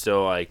 20, and I'm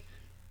still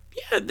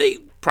yeah, they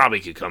probably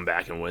could come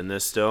back and win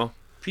this still.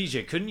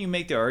 PJ, couldn't you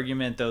make the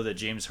argument, though, that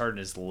James Harden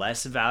is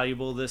less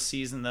valuable this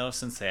season, though,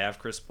 since they have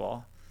Chris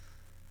Paul?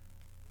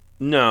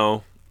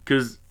 No,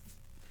 because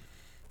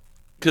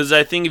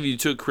I think if you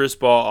took Chris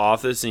Paul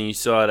off this and you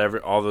still had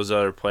all those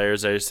other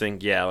players, I just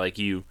think, yeah,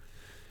 you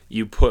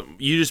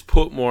just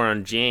put more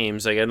on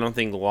James. I don't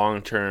think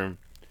long term.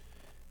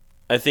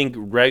 I think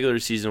regular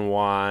season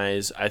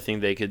wise, I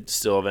think they could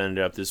still have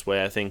ended up this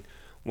way. I think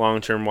long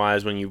term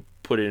wise, when you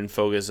put it in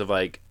focus of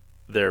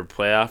their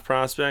playoff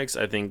prospects,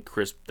 I think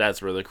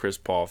that's where the Chris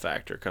Paul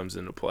factor comes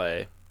into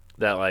play.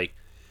 That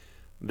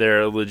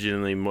they're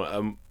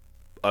legitimately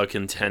a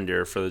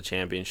contender for the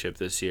championship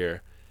this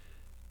year.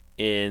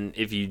 And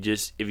if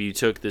you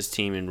took this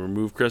team and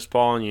removed Chris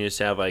Paul and you just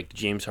have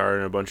James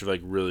Harden and a bunch of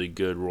really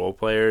good role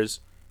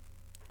players,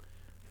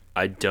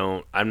 I'm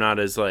not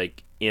as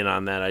in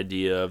on that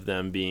idea of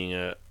them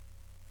being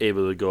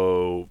able to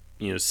go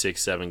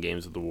 6-7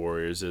 games with the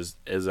Warriors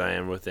as I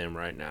am with them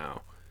right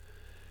now,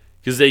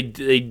 because they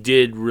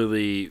did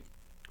really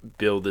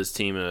build this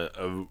team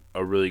in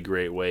a really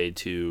great way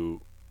to,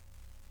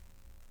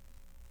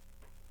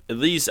 at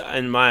least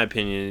in my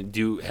opinion,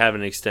 do have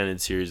an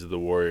extended series of the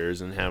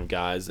Warriors and have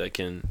guys that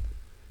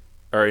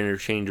are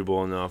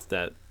interchangeable enough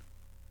that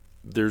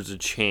there's a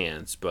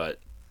chance, but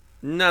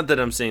not that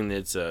I'm saying that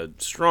it's a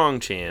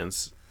strong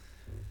chance.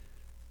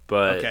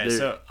 But okay,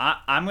 so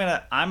I'm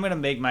gonna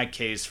make my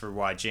case for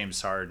why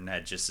James Harden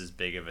had just as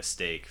big of a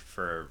stake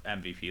for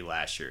MVP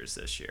last year as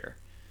this year.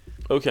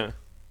 Okay.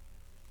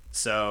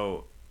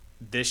 So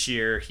this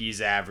year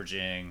he's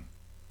averaging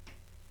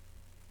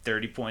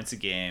 30 points a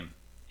game,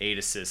 8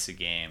 assists a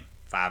game,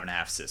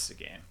 5.5 assists a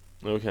game.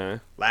 Okay.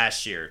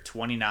 Last year,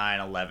 29,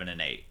 11,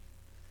 and 8.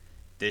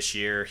 This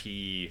year,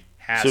 he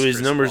has. So his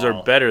Chris numbers Paul.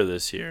 are better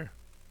this year.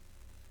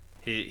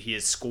 He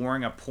is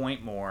scoring a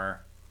point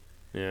more.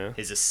 Yeah.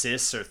 His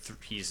assists are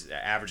he's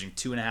averaging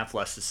 2.5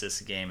 less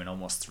assists a game and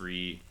almost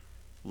 3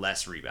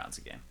 less rebounds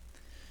a game.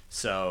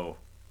 So,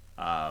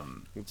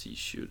 what's he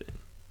shooting?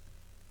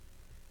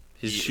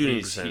 His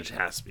shooting percentage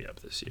has to be up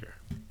this year.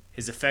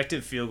 His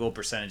effective field goal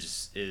percentage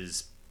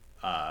is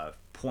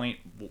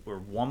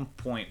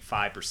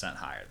 1.5%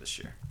 higher this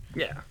year.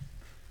 Yeah.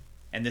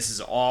 And this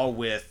is all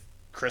with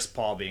Chris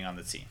Paul being on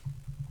the team.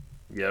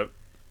 Yep.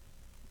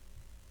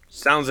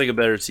 Sounds like a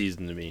better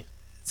season to me.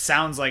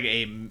 Sounds like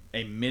a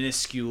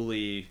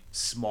minusculely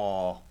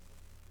small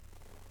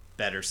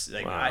better.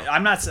 Like, wow.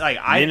 I'm not like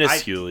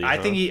minusculely. I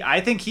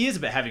think he is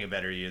having a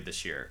better year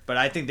this year, but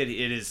I think that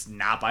it is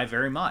not by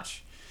very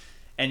much.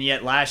 And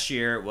yet last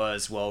year it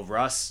was, well,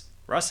 Russ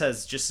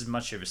has just as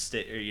much of a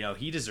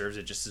he deserves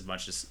it just as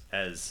much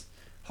as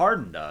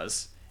Harden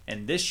does.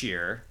 And this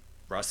year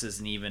Russ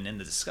isn't even in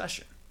the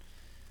discussion.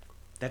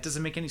 That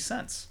doesn't make any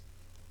sense.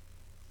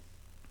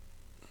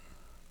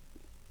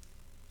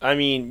 I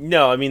mean,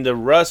 no, the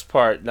Russ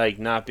part, like,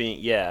 not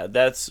being, yeah,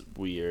 that's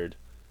weird.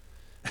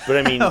 But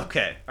I mean,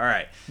 okay, all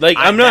right. Like,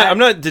 I'm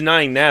not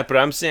denying that, but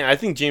I'm saying I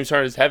think James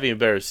Harden is having a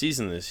better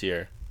season this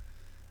year.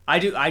 I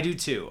do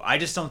too. I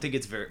just don't think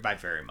it's by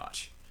very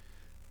much.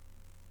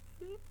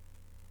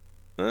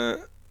 I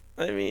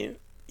mean,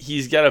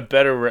 he's got a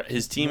better.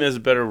 His team has a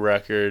better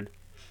record.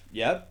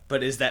 Yep,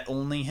 but is that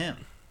only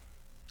him?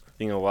 I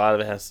think a lot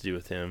of it has to do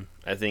with him.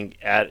 I think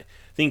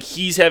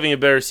he's having a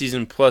better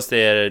season. Plus,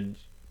 they added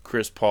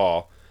Chris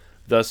Paul.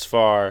 Thus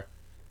far,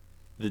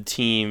 the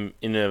team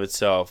in and of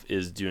itself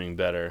is doing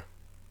better.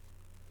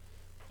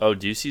 Oh,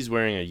 Ducey's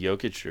wearing a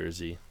Jokic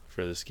jersey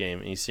for this game,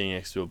 and he's sitting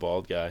next to a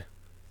bald guy.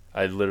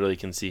 I literally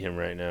can see him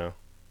right now.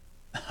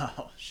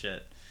 Oh,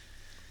 shit.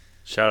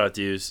 Shout out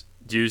Deuce.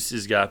 Deuce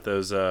has got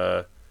those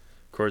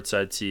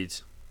courtside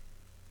seats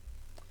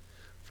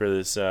for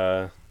this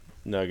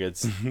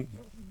Nuggets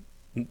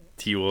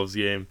T-Wolves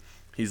game.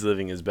 He's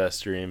living his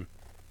best dream.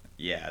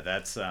 Yeah,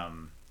 that's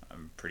I'm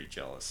pretty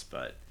jealous.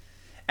 But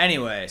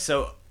anyway,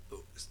 so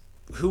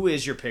who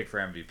is your pick for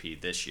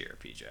MVP this year,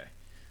 PJ?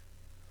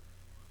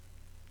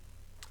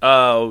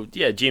 Oh,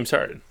 yeah, James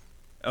Harden.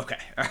 Okay,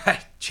 all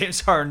right. James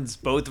Harden's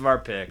both of our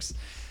picks.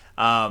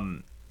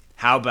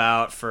 How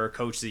about for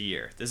Coach of the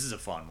Year? This is a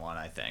fun one,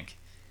 I think.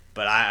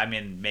 But I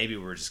mean, maybe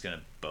we're just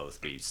gonna both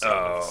be with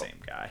the same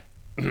guy.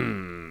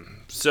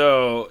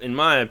 So, in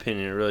my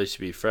opinion, it really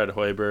should be Fred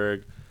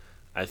Hoiberg.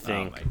 I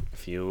think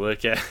if you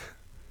look at...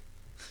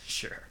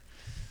 Sure.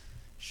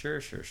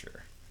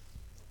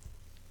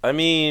 I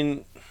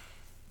mean,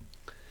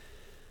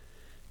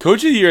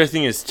 Coach of the Year, I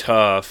think, is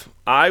tough.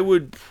 I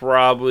would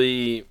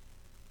probably...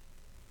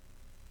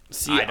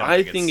 See,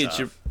 I think it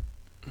should...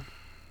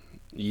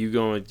 You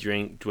going with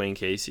Dwayne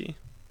Casey?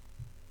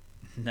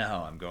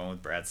 No, I'm going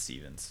with Brad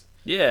Stevens.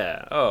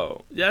 Yeah.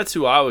 Oh, that's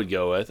who I would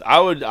go with. I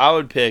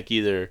would pick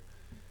either...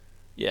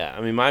 Yeah,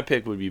 I mean, my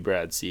pick would be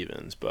Brad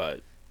Stevens,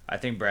 but... I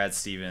think Brad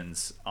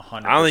Stevens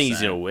 100%. I don't think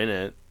he's going to win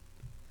it.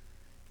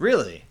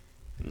 Really?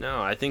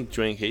 No, I think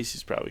Dwayne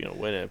Casey's probably going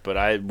to win it, but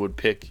I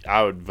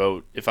would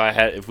vote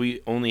if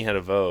we only had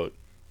a vote.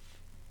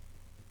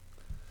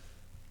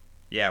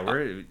 Yeah,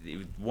 we're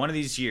one of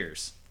these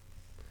years.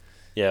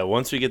 Yeah,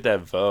 once we get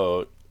that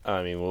vote,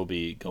 I mean, we'll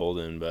be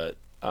golden, but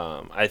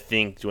I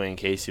think Dwayne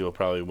Casey will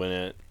probably win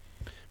it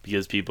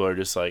because people are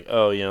just like,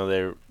 oh,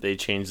 they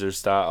changed their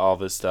style, all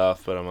this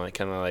stuff, but I'm like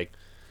kind of like,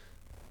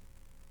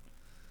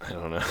 I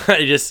don't know.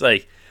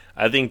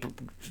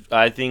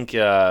 I think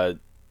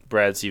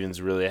Brad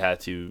Stevens really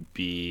had to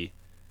be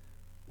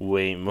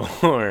way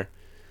more,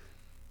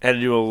 had to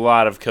do a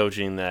lot of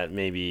coaching that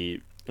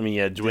maybe,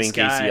 Dwayne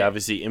Casey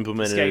obviously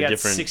implemented a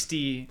different...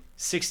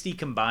 60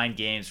 combined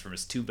games from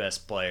his two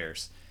best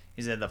players.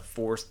 He's had the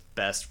fourth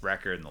best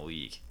record in the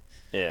league.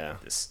 Yeah.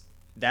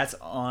 That's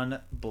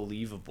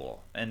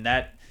unbelievable. And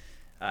that,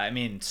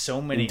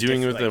 so many... And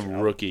doing it with a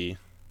rookie.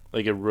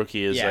 Like, a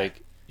rookie is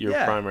your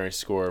primary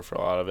scorer for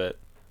a lot of it.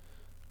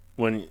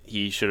 When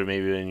he should have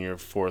maybe been your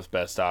fourth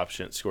best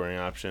scoring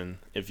option,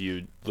 if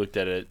you looked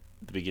at it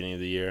at the beginning of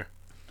the year.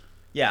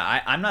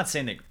 Yeah, I'm not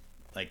saying that,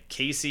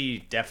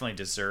 Casey definitely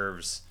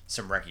deserves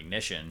some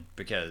recognition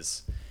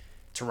because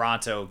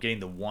Toronto getting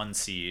the 1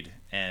 seed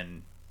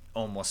and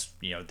almost,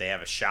 they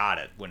have a shot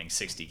at winning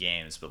 60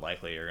 games, but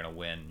likely are going to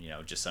win,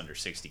 just under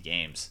 60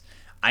 games.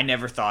 I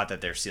never thought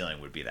that their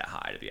ceiling would be that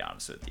high, to be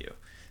honest with you.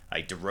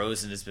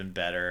 DeRozan has been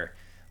better.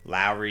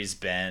 Lowry's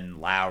been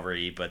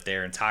Lowry, but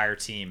their entire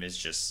team is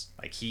just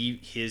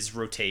his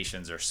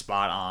rotations are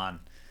spot on.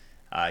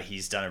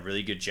 He's done a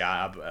really good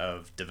job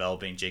of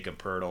developing Jakob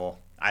Poeltl.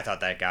 I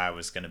thought that guy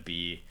was going to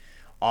be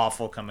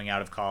awful coming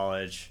out of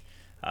college,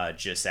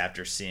 just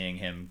after seeing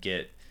him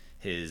get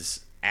his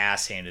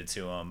ass handed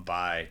to him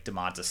by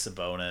Domantas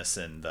Sabonis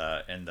in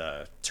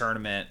the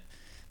tournament.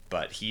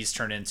 But he's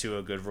turned into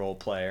a good role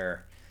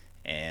player,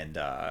 and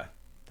that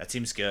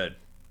seems good.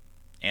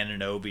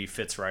 Anunoby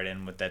fits right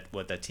in with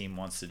what that team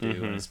wants to do,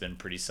 and has been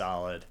pretty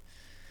solid.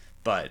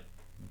 But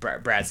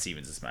Brad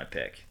Stevens is my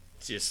pick.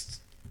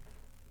 Just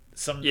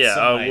some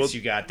nights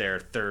you got their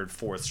third,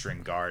 fourth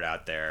string guard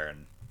out there,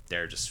 and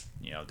they're just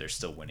they're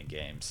still winning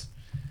games.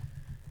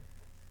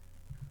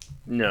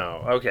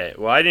 No, okay.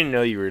 Well, I didn't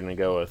know you were gonna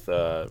go with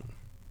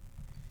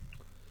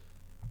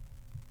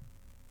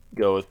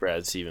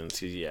Brad Stevens,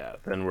 because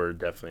then we're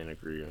definitely in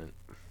agreement.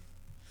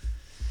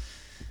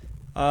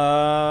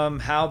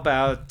 How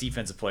about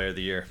defensive player of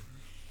the year?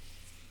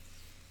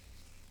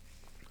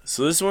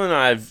 So this one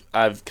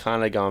I've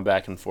kind of gone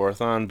back and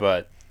forth on,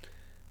 but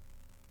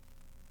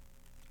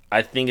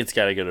I think it's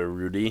got to go to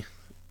Rudy,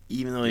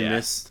 even though he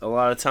missed a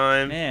lot of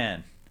time.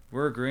 Man,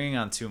 we're agreeing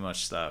on too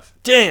much stuff.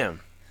 Damn,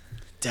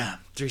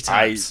 3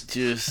 times. I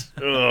just,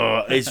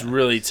 it's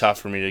really tough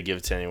for me to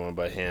give to anyone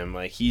but him.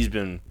 Like, he's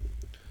been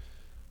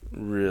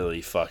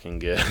really fucking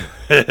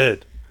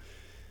good.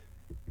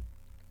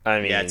 I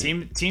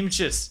mean, teams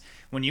just,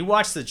 when you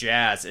watch the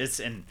Jazz,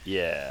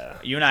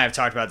 you and I have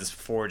talked about this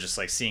before, just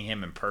like seeing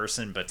him in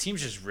person, but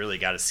teams just really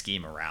got to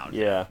scheme around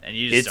him, and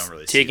you just don't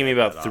really. It's taken me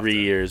about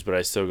 3 years, but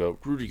I still go,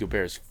 Rudy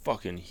Gobert is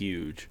fucking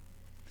huge.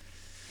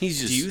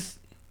 He's just.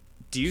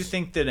 Do you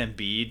think that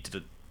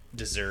Embiid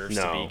deserves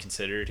to be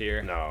considered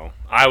here? No,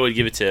 I would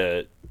give it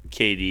to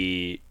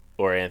KD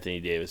or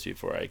Anthony Davis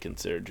before I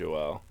consider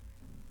Joel.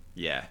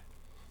 Yeah,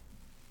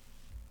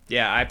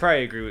 I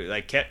probably agree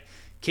with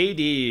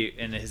KD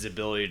and his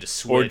ability to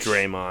switch. Or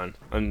Draymond.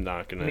 I'm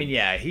not gonna. I mean,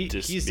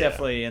 he's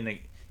definitely in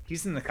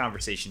the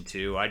conversation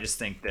too. I just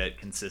think that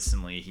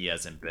consistently he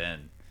hasn't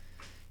been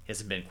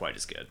quite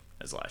as good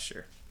as last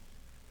year.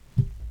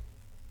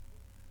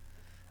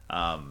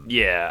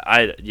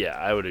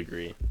 I would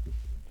agree.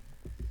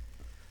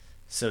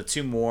 So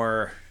 2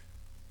 more.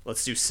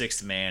 Let's do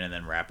sixth man and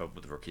then wrap up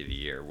with Rookie of the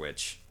Year,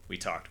 which we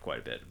talked quite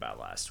a bit about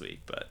last week.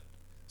 But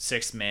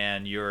sixth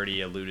man, you already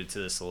alluded to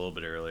this a little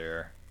bit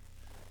earlier.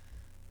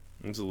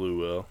 It's Lou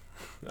Will.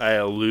 I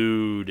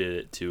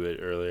alluded to it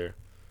earlier.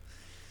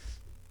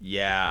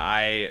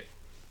 Yeah,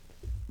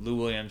 Lou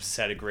Williams has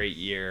had a great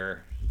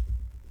year.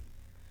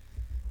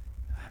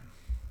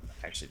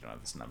 I actually don't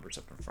have his numbers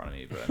up in front of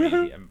me, but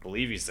I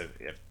believe he's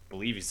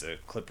the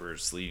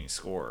Clippers' leading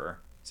scorer.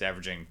 He's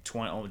averaging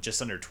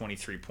just under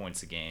 23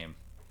 points a game,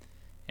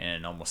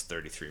 and almost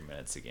 33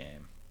 minutes a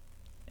game,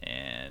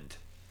 and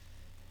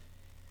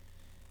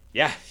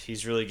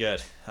he's really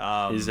good.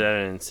 He's had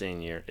an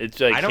insane year. It's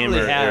like him or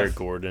Eric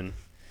Gordon.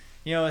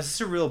 It's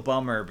just a real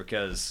bummer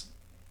because,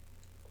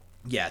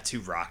 2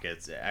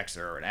 Rockets, an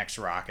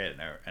ex-Rocket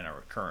and a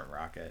current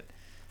Rocket.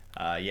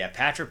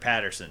 Patrick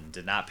Patterson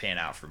did not pan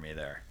out for me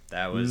there.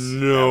 That was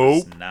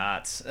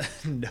not.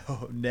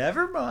 No,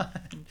 never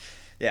mind.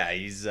 Yeah,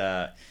 he's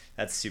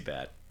that's too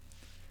bad.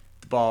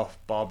 The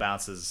ball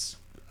bounces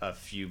a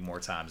few more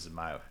times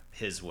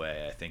his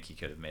way. I think he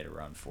could have made a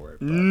run for it.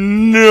 But.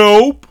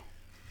 Nope.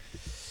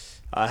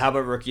 How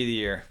about Rookie of the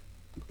Year?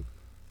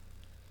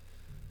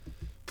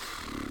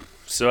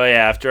 So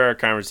after our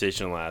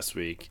conversation last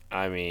week,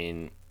 I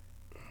mean,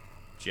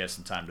 did you have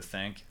some time to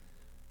think?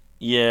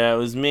 Yeah, it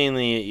was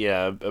mainly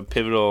a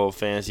pivotal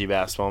fantasy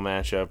basketball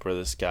matchup where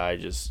this guy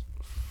just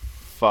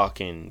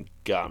fucking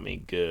got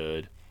me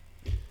good.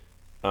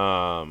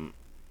 Going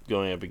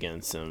up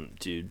against him,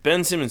 dude.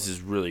 Ben Simmons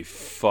is really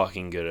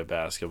fucking good at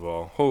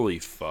basketball. Holy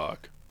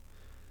fuck.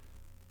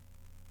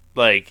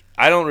 Like,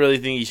 I don't really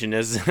think he should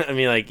necessarily. I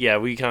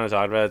mean, we kind of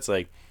talked about it. It's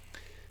like,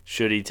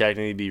 should he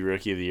technically be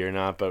Rookie of the Year or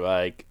not? But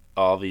like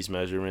all these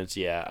measurements,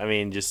 I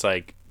mean, just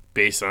like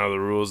based on how the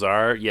rules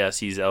are, yes,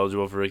 he's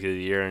eligible for Rookie of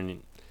the Year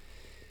and.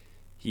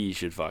 He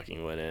should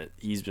fucking win it.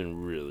 He's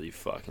been really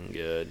fucking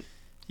good.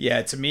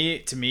 Yeah, to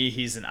me,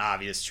 he's an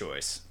obvious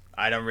choice.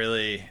 I don't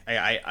really.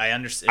 I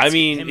understand. I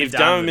mean, if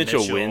Donovan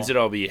Mitchell wins it,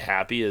 I'll be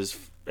happy as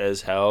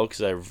hell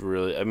because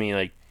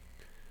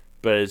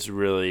but it's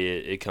really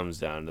it comes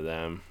down to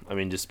them. I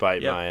mean,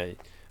 despite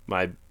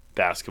my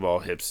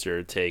basketball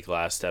hipster take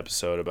last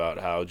episode about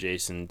how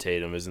Jason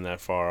Tatum isn't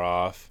that far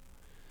off.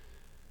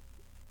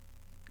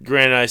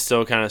 Granted, I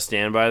still kind of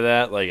stand by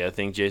that. Like, I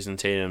think Jason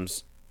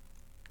Tatum's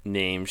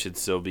name should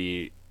still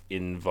be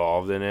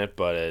involved in it,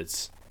 but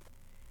it's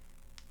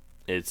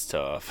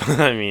tough.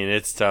 I mean,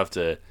 it's tough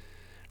to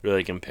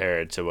really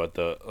compare it to what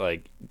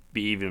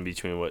even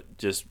between what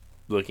just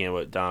looking at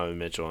what Donovan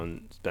Mitchell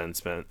and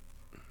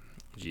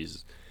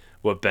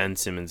what Ben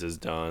Simmons has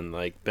done.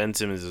 Like, Ben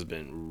Simmons has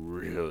been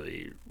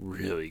really,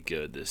 really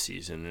good this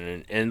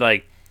season, and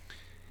like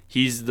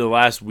he's the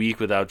last week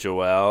without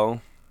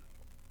Joel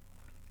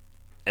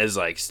has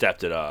like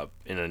stepped it up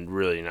in a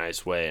really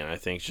nice way, and I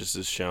think just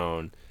has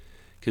shown.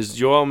 Because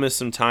Joel missed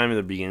some time at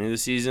the beginning of the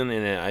season,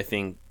 and I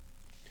think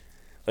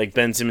like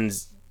Ben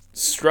Simmons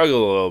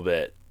struggled a little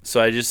bit.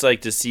 So I just like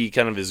to see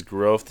kind of his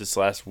growth this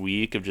last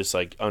week of just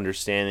like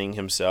understanding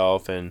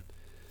himself and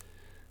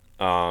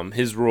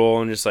his role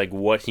and just like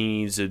what he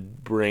needs to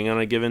bring on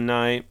a given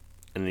night.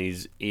 And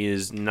he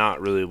is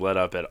not really let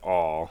up at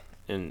all.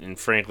 And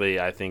frankly,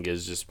 I think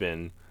has just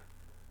been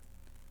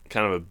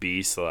kind of a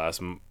beast the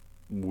last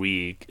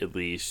week, at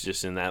least,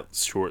 just in that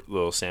short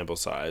little sample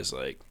size,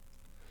 like,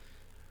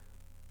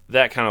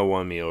 that kind of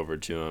won me over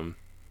to him.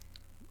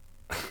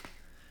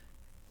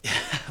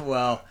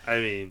 Well, I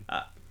mean,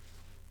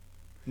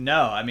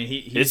 no, I mean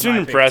he's it's been my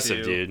pick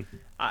impressive, too. dude.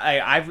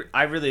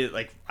 I really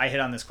like. I hit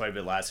on this quite a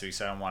bit last week,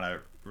 so I don't want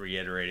to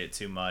reiterate it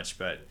too much.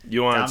 But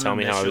You want to Donovan tell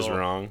me how I was Mitchell-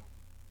 wrong?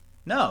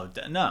 No.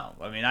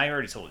 I mean, I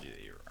already told you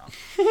that you were wrong.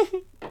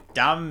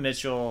 Donovan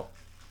Mitchell,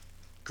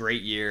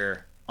 great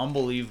year,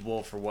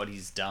 unbelievable for what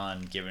he's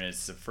done, given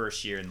it's the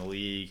first year in the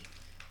league,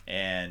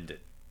 and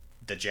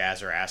the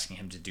Jazz are asking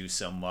him to do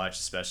so much,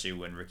 especially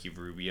when Ricky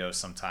Rubio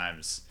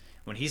sometimes,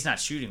 when he's not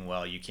shooting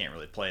well, you can't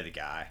really play the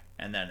guy,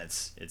 and then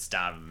it's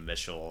Donovan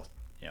Mitchell,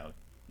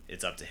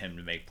 it's up to him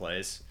to make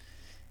plays.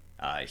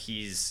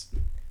 He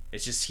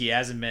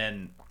hasn't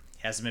been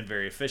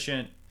very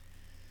efficient,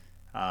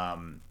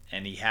 and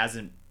he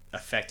hasn't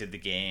affected the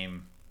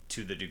game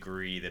to the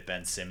degree that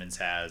Ben Simmons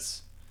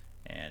has,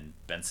 and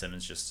Ben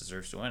Simmons just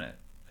deserves to win it.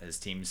 His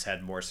team's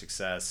had more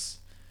success.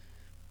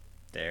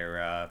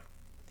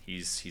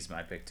 He's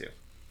my pick too.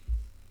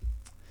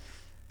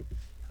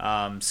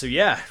 So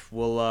yeah,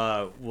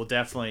 we'll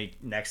definitely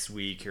next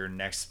week or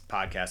next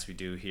podcast we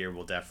do here,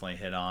 we'll definitely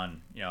hit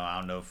on, I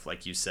don't know if,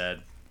 like you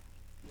said,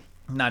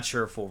 I'm not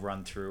sure if we'll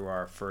run through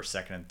our first,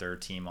 second, and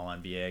third team All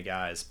NBA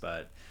guys,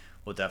 but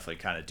we'll definitely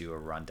kind of do a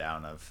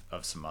rundown of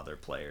some other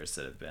players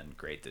that have been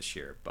great this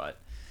year. But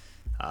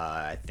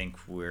I think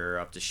we're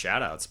up to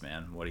shout outs,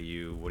 man. What do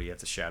you have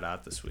to shout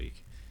out this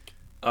week?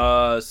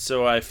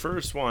 So I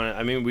first want.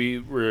 I mean,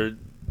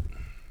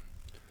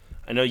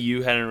 I know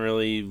you hadn't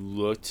really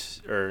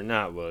looked, or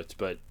not looked,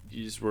 but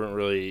you just weren't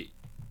really,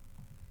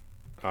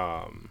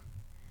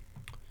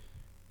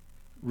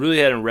 really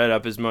hadn't read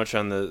up as much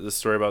on the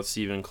story about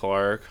Stephen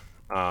Clark.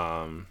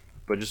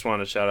 But just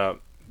want to shout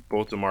out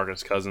both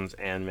DeMarcus Cousins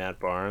and Matt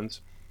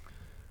Barnes.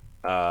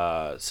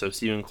 So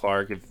Stephen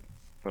Clark, if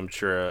I'm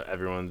sure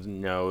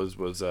everyone knows,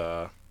 was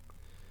a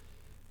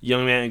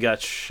young man who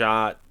got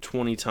shot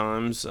 20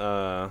 times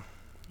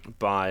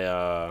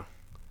by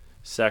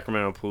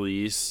Sacramento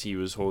police. He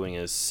was holding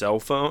his cell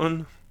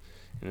phone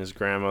in his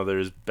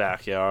grandmother's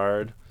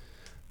backyard.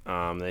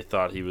 They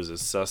thought he was a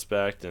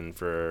suspect, and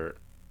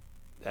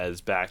had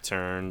his back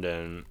turned,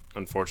 and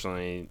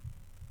unfortunately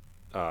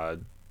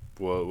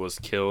was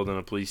killed in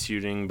a police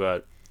shooting.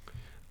 But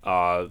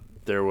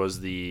there was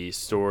the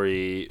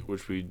story,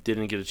 which we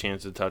didn't get a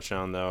chance to touch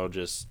on, though,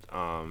 just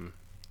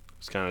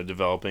was kind of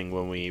developing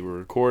when we were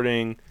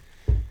recording.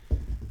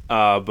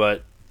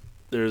 But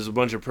there's a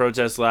bunch of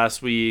protests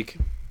last week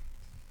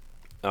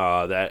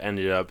that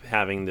ended up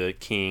having the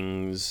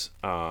Kings,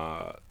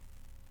 the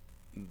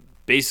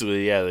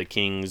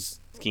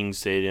Kings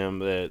Stadium,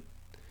 that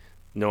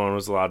no one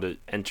was allowed to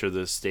enter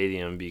the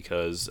stadium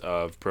because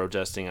of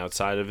protesting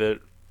outside of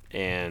it,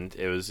 and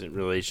it was in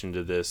relation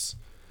to this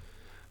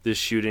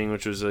shooting,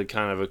 which was a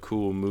kind of a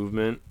cool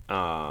movement.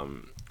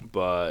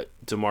 But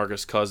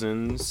DeMarcus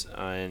Cousins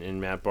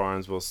and Matt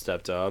Barnes both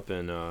stepped up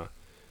and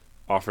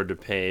offered to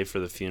pay for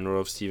the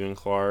funeral of Stephen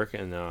Clark,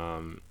 and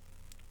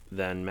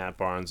then Matt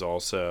Barnes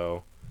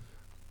also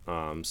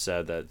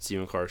said that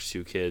Stephen Clark's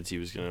two kids, he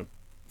was going to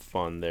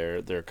fund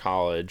their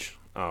college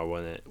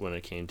when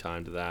it came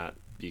time to that,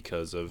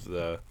 because of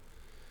the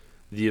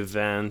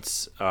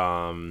events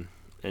and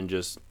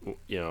just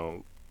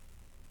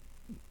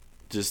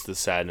just the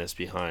sadness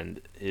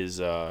behind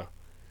his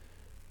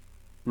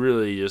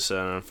really just an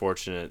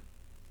unfortunate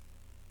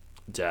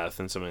death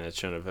and something that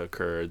shouldn't have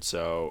occurred.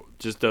 So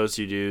just those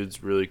two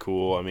dudes, really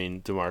cool. I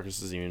mean,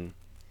 DeMarcus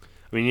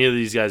neither of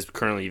these guys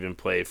currently even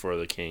play for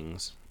the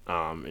Kings.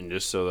 And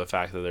just so the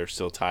fact that they're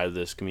still tied to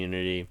this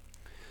community,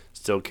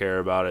 still care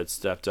about it,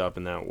 stepped up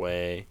in that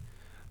way.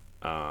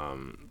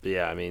 But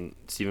yeah, I mean,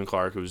 Stephen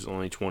Clark, who was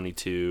only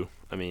 22,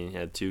 he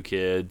had two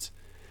kids,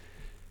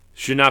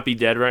 should not be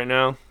dead right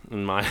now,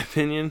 in my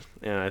opinion,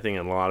 and I think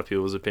in a lot of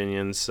people's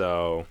opinions.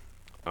 So,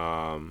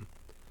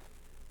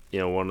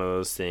 one of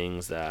those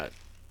things that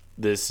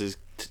this is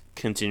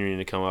continuing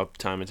to come up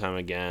time and time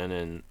again,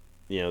 and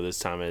this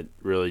time it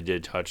really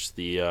did touch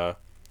the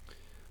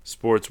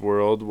sports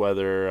world,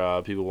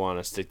 whether people want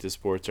to stick to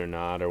sports or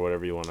not, or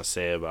whatever you want to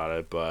say about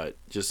it. But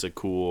just a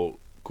cool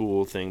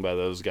thing by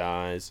those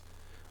guys,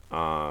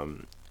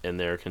 and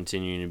they're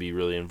continuing to be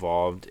really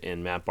involved.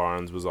 And Matt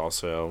Barnes was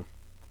also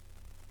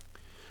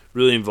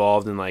really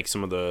involved in like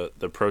some of the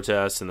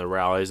protests and the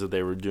rallies that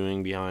they were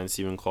doing behind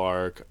Stephen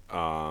Clark.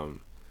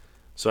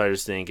 So I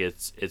just think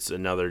it's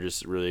another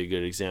just really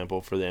good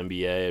example for the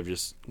NBA of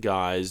just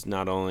guys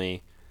not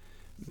only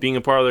being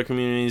a part of their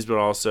communities, but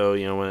also,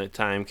 when the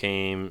time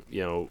came,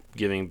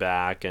 giving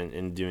back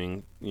and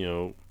doing,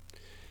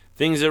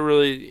 things that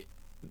really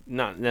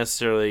not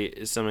necessarily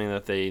is something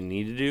that they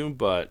need to do,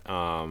 but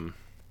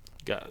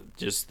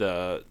just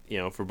for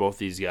both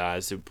these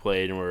guys who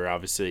played and were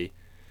obviously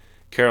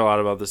care a lot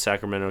about the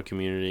Sacramento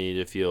community,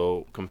 to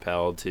feel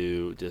compelled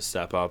to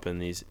step up in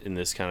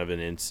this kind of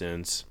an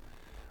instance,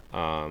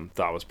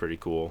 thought was pretty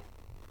cool.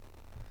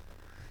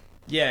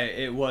 Yeah,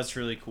 it was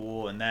really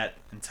cool, and that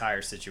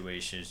entire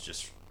situation is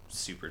just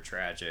super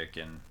tragic,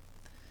 and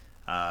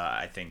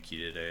I think you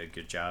did a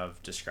good job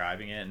of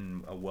describing it,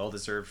 and a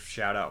well-deserved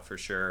shout-out for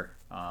sure.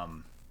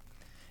 And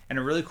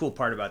a really cool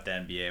part about the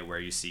NBA where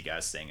you see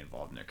guys staying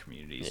involved in their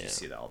communities. Yeah. You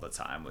see that all the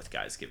time with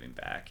guys giving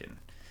back, and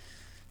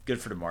good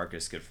for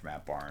DeMarcus, good for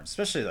Matt Barnes,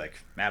 especially like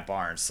Matt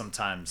Barnes.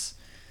 Sometimes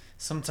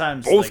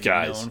both like,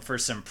 guys known for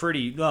some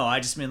pretty. No,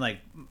 I just mean like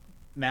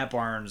Matt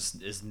Barnes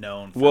is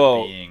known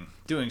for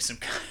doing some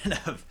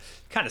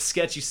kind of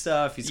sketchy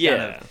stuff. He's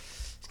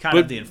kind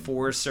of the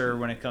enforcer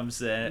when it comes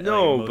to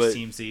most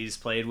teams that he's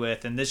played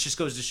with, and this just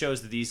goes to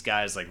shows that these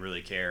guys like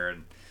really care,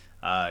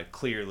 and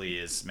clearly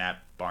is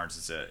Matt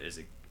Barnes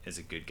is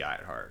a good guy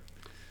at heart.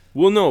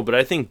 Well, no, but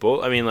I think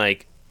both. I mean,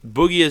 like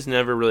Boogie has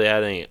never really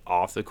had any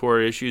off the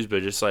court issues,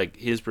 but just like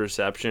his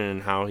perception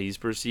and how he's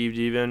perceived,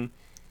 even.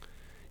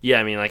 Yeah,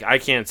 I mean, like I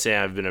can't say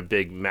I've been a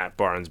big Matt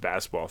Barnes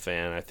basketball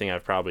fan. I think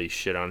I've probably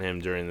shit on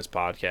him during this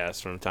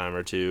podcast from time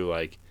or two.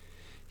 Like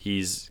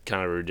he's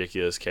kind of a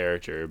ridiculous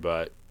character,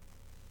 but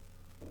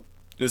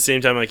at the same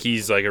time, like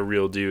he's like a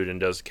real dude and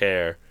does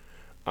care.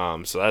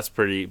 So that's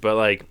pretty. But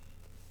like,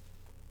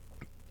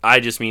 I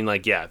just mean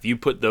like, yeah, if you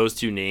put those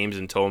two names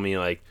and told me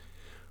like,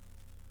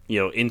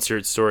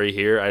 insert story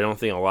here, I don't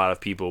think a lot of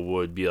people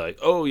would be like,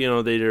 oh,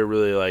 they did a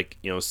really like,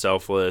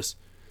 selfless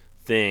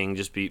thing,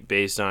 just be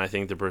based on I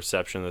think the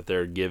perception that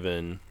they're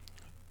given,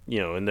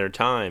 in their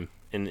time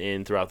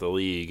in throughout the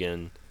league.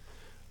 And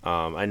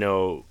I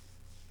know.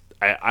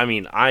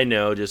 I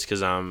know just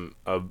because I'm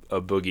a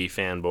Boogie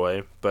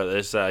fanboy, but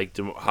it's like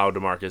how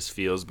DeMarcus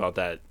feels about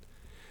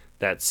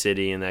that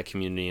city and that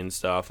community and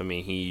stuff. I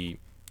mean, he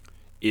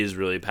is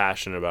really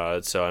passionate about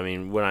it. So, I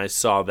mean, when I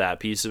saw that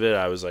piece of it,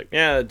 I was like,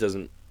 yeah, it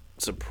doesn't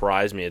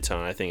surprise me a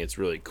ton. I think it's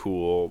really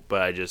cool,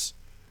 but I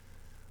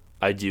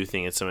do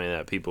think it's something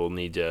that people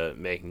need to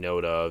make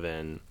note of,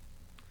 and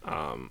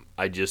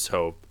I just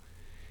hope,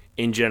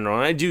 in general,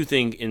 and I do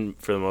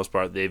think, for the most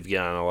part, they've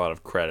gotten a lot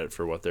of credit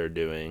for what they're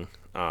doing.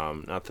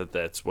 Not that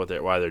that's why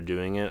they're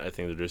doing it. I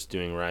think they're just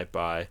doing right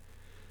by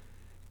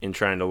and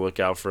trying to look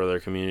out for their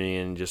community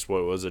and just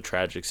what was a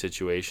tragic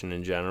situation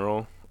in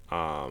general.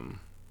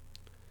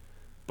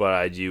 But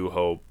I do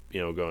hope,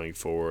 going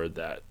forward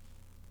that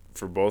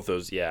for both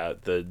those,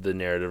 the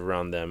narrative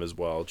around them as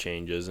well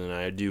changes. And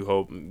I do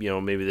hope,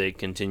 maybe they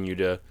continue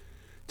to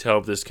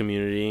help this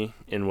community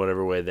in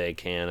whatever way they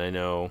can. I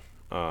know,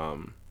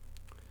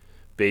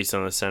 based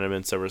on the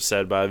sentiments that were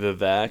said by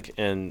Vivek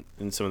and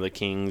some of the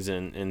Kings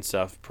and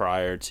stuff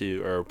prior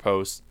to or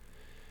post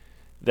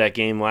that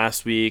game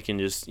last week, and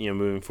just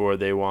moving forward,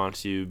 they want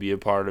to be a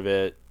part of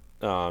it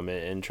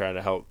and try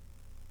to help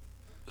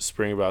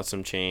spring about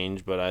some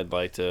change. But I'd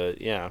like to,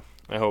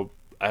 I hope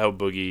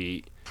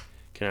Boogie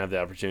can have the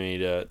opportunity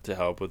to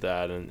help with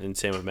that, and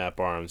same with Matt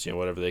Barnes.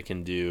 Whatever they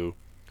can do,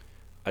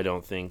 I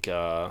don't think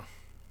it'll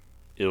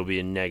be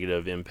a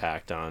negative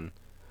impact on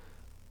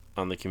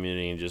the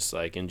community, and just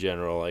like in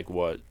general, like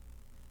what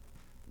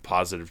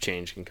positive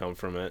change can come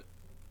from it.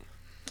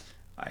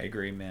 I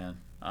agree, man.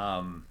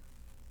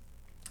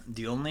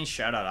 The only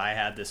shout out I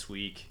had this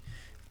week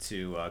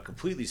to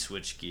completely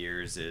switch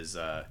gears is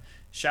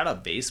shout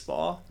out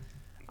baseball.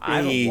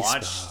 I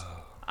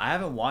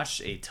haven't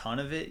watched a ton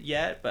of it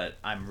yet, but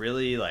I'm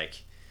really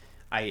like,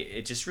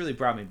 it just really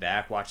brought me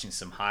back watching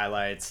some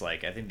highlights.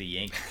 Like I think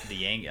the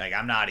like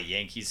I'm not a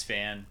Yankees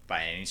fan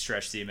by any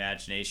stretch of the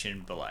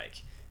imagination, but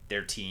like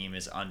their team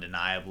is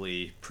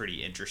undeniably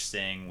pretty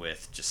interesting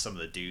with just some of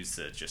the dudes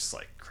that just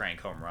like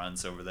crank home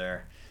runs over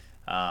there.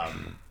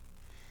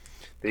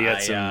 They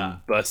got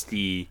some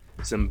bussy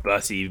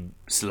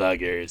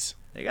sluggers.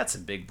 They got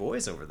some big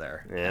boys over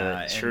there.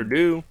 Yeah, sure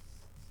do.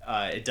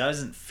 It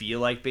doesn't feel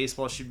like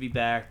baseball should be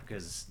back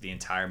because the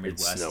entire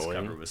Midwest is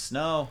covered with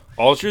snow.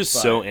 Ultra's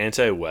so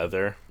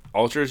anti-weather.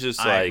 Ultra's just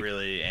like... I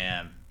really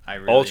am.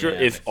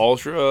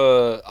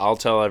 Ultra, I'll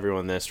tell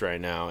everyone this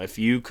right now. If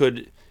you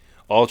could...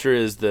 Ultra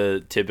is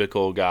the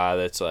typical guy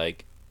that's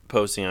like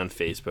posting on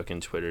Facebook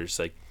and Twitter. It's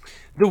like,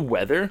 the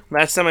weather?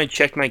 Last time I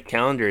checked my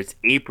calendar, it's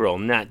April,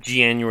 not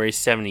January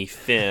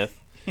 75th.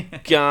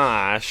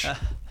 Gosh.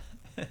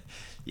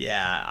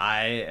 Yeah,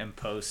 I am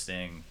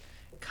posting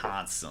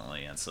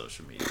constantly on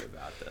social media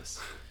about this.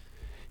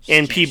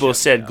 And people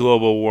said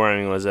global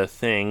warming was a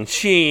thing.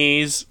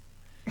 Jeez.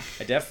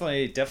 I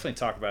definitely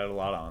talk about it a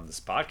lot on this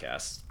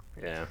podcast.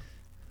 Yeah.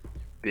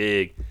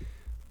 Big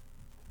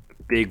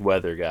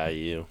weather guy,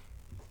 you.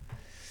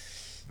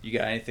 You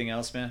got anything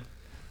else, man?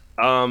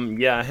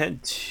 Yeah, I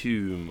had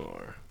two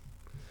more.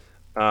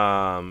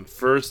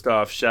 First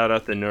off, shout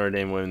out the Notre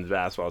Dame women's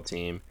basketball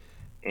team.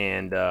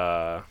 And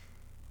I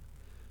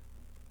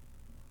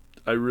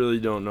really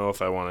don't know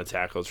if I want to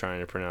tackle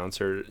trying to pronounce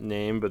her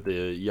name, but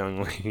the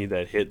young lady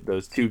that hit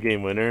those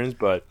 2-game winners.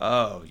 But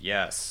oh,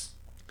 yes.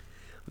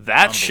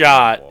 That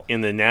shot in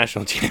the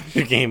national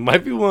championship game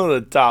might be one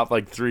of the top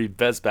 3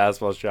 best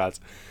basketball shots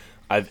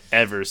I've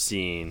ever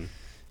seen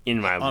in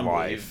my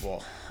life.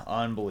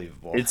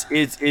 Unbelievable. Is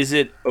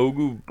it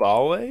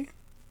Ogubawe?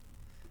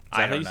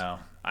 I don't know.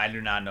 I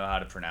do not know how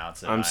to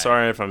pronounce it. I'm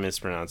sorry if I'm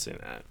mispronouncing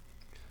that.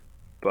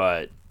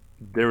 But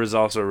there was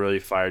also a really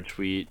fire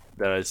tweet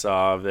that I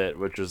saw of it,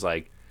 which was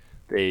like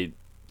they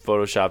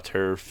photoshopped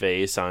her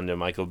face onto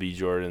Michael B.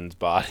 Jordan's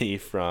body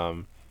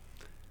from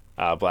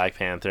Black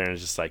Panther, and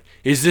it's just like,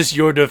 is this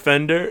your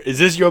defender? Is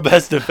this your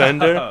best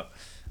defender?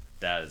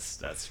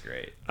 That's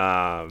great.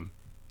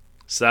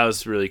 So that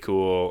was really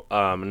cool.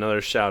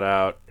 Another shout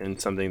out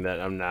and something that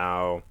I'm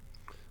now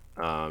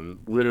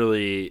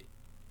literally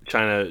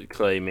China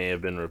Clay may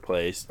have been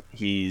replaced.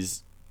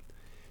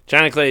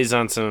 China Clay is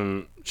on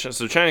some.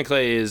 So China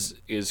Clay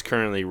is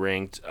currently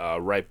ranked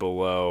right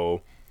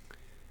below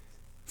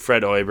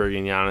Fred Hoiberg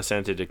and Giannis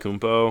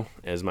Antetokounmpo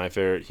as my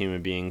favorite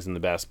human beings in the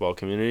basketball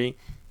community.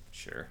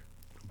 Sure.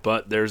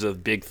 But there's a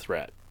big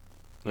threat.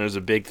 There's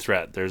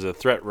a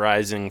threat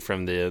rising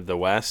from the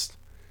West.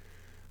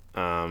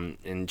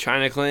 And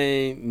China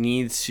Clay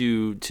needs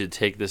to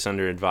take this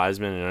under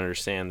advisement and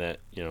understand that,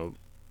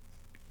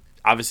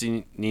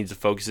 obviously needs to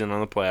focus in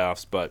on the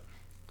playoffs, but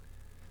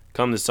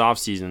come this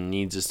offseason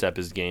needs to step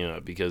his game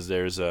up because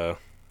there's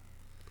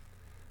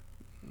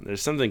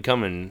something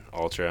coming,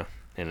 Ultra,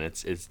 and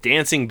it's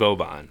Dancing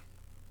Boban.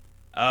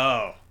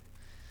 Oh.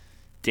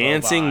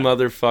 Dancing Boban.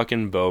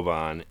 Motherfucking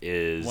Boban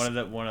is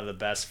one of the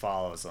best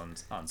follows on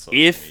social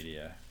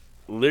media.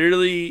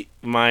 Literally,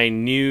 my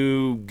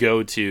new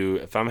go-to,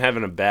 if I'm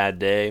having a bad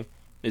day,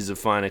 is to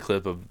find a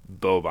clip of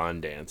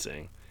Boban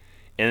dancing.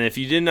 And if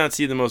you did not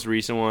see the most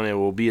recent one, it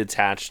will be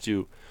attached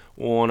to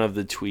one of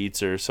the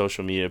tweets or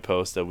social media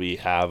posts that we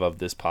have of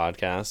this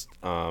podcast.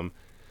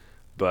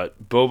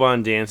 But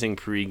Boban dancing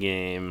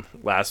pregame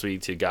last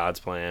week to God's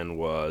Plan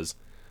was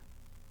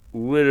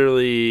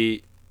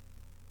literally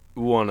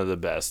one of the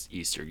best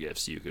Easter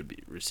gifts you could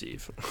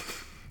receive.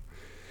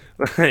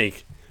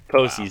 Like,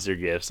 post-Easter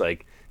gifts,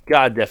 like,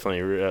 God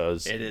definitely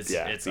rose. It is.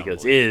 Yeah, it's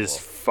because it is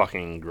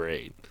fucking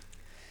great.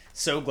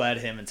 So glad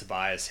him and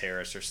Tobias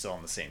Harris are still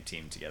on the same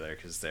team together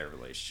because their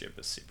relationship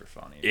is super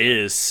funny. It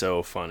is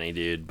so funny,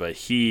 dude. But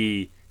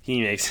he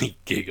makes me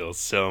giggle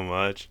so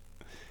much.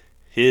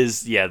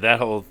 That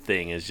whole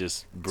thing is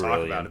just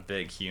brilliant. Talk about a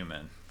big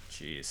human.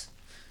 Jeez.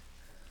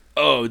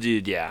 Oh,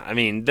 dude, yeah. I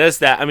mean,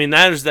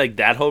 that is like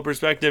that whole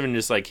perspective and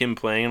just like him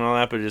playing and all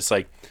that, but just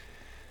like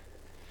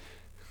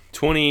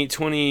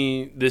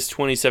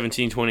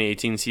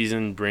 2017-2018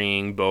 season,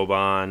 bringing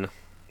Boban,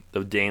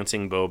 the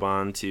dancing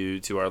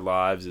Boban to our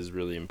lives is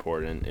really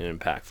important and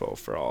impactful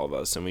for all of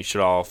us, and we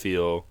should all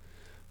feel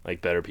like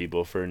better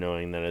people for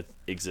knowing that it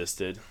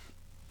existed.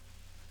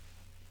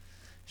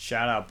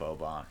 Shout out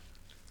Boban.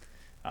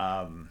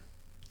 All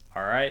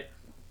right.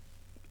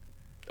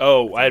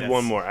 Oh, I had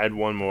one more.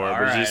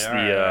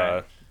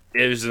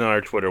 It was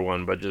another Twitter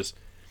one, but just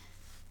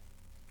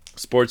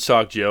Sports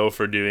Talk Joe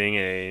for doing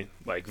a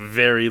like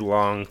very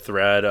long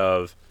thread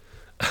of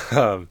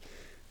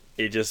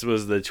it just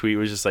was the tweet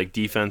was just like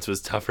defense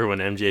was tougher when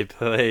MJ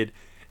played,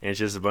 and it's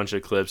just a bunch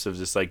of clips of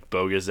just like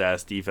bogus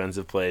ass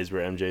defensive plays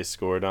where MJ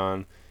scored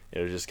on.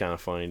 It was just kind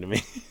of funny to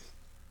me.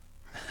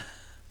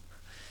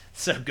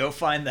 So go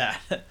find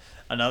that.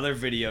 Another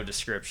video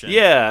description.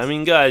 Yeah, I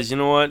mean, guys, you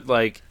know what?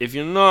 Like, if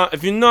you're not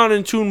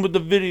in tune with the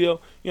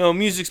video,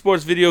 music,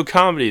 sports, video,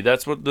 comedy.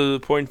 That's what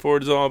the Point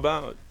Forward is all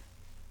about.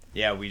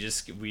 Yeah, we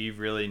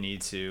really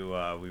need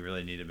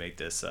to make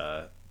this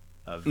a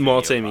video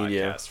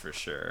multimedia podcast for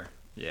sure.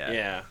 Yeah.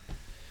 Yeah.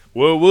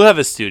 We'll have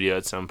a studio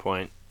at some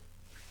point.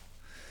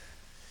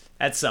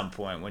 At some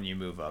point when you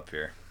move up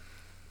here.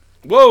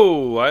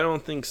 Whoa, I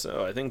don't think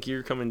so. I think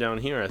you're coming down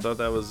here. I thought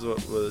that was what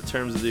the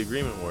terms of the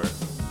agreement were.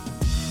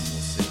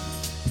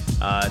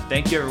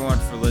 Thank you everyone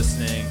for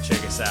listening.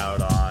 Check us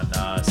out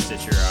on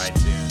Stitcher,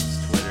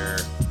 iTunes, Twitter,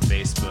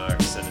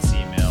 Facebook. Send us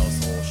email.